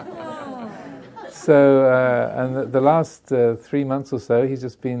 So, and the last 3 months or so, he's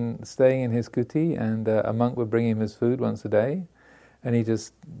just been staying in his kuti, and a monk would bring him his food once a day, and he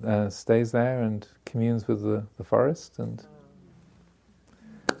just stays there and communes with the forest, and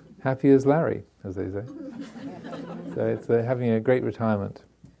happy as Larry, as they say. So it's having a great retirement.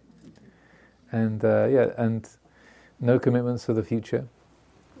 And and no commitments for the future.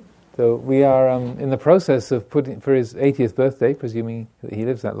 So we are in the process of putting, for his 80th birthday, presuming that he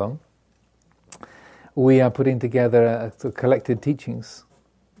lives that long, we are putting together collected teachings.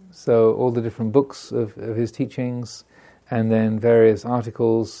 So all the different books of his teachings, and then various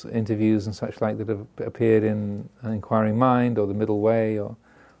articles, interviews and such like that have appeared in An Inquiring Mind or The Middle Way or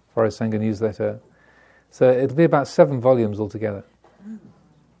Forest Sangha newsletter. So it'll be about 7 volumes altogether.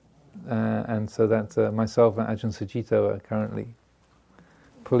 And so that myself and Ajahn Sucitto are currently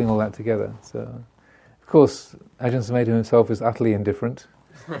pulling all that together. So, of course, Ajahn Sumedho himself is utterly indifferent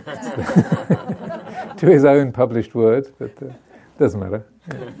to his own published word, but doesn't matter.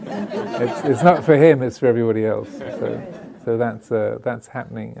 Yeah. It's not for him; it's for everybody else. So that's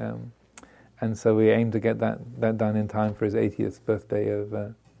happening, and so we aim to get that done in time for his 80th birthday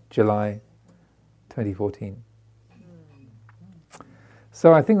of July 2014.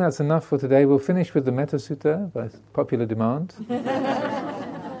 So I think that's enough for today. We'll finish with the Metta Sutta by popular demand.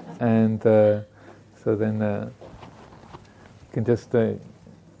 And so then you can just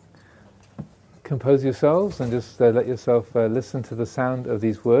compose yourselves and just let yourself listen to the sound of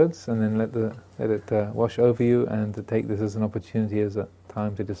these words, and then let it wash over you, and to take this as an opportunity, as a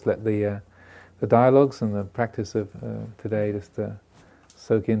time to just let the dialogues and the practice of today just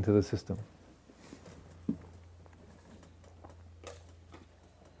soak into the system.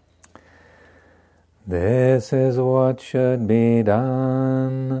 This is what should be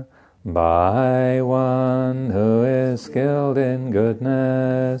done by one who is skilled in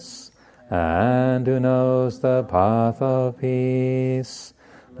goodness and who knows the path of peace.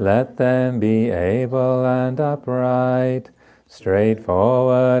 Let them be able and upright,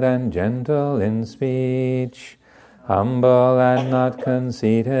 straightforward and gentle in speech, humble and not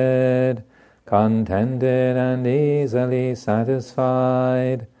conceited, contented and easily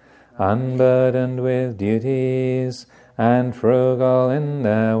satisfied, unburdened with duties, and frugal in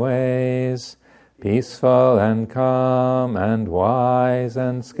their ways, peaceful and calm and wise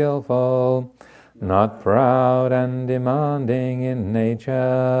and skillful, not proud and demanding in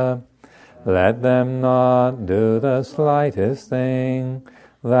nature. Let them not do the slightest thing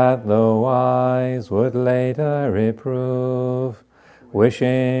that the wise would later reprove.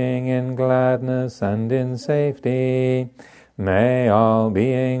 Wishing in gladness and in safety, may all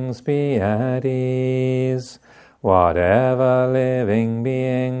beings be at ease. Whatever living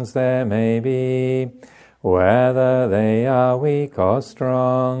beings there may be, whether they are weak or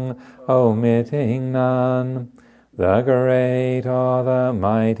strong, omitting none, the great or the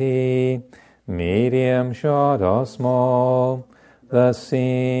mighty, medium, short or small, the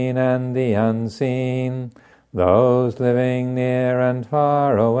seen and the unseen, those living near and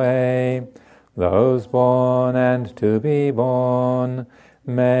far away, those born and to be born,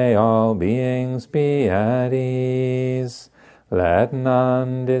 may all beings be at ease. Let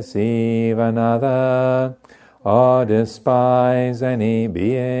none deceive another, or despise any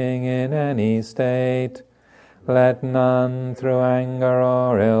being in any state. Let none through anger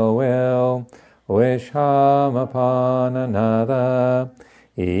or ill will wish harm upon another,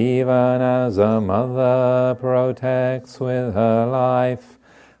 even as a mother protects with her life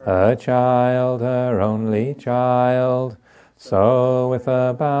her child, her only child. So with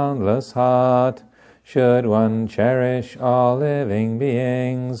a boundless heart should one cherish all living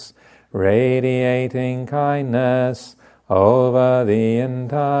beings, radiating kindness over the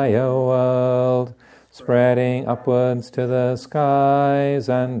entire world, spreading upwards to the skies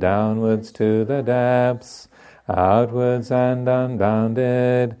and downwards to the depths, outwards and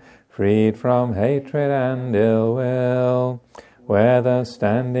unbounded, freed from hatred and ill will, whether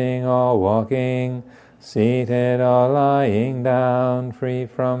standing or walking, seated or lying down, free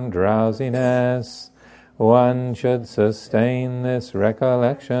from drowsiness. One should sustain this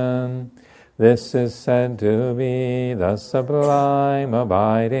recollection. This is said to be the sublime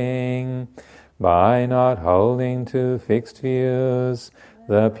abiding. By not holding to fixed views,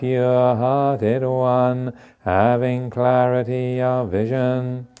 the pure-hearted one, having clarity of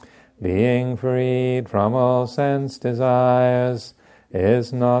vision, being freed from all sense desires,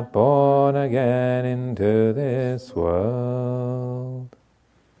 is not born again into this world.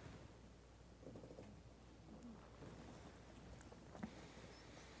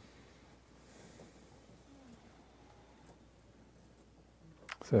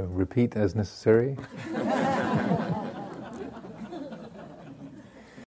 So repeat as necessary.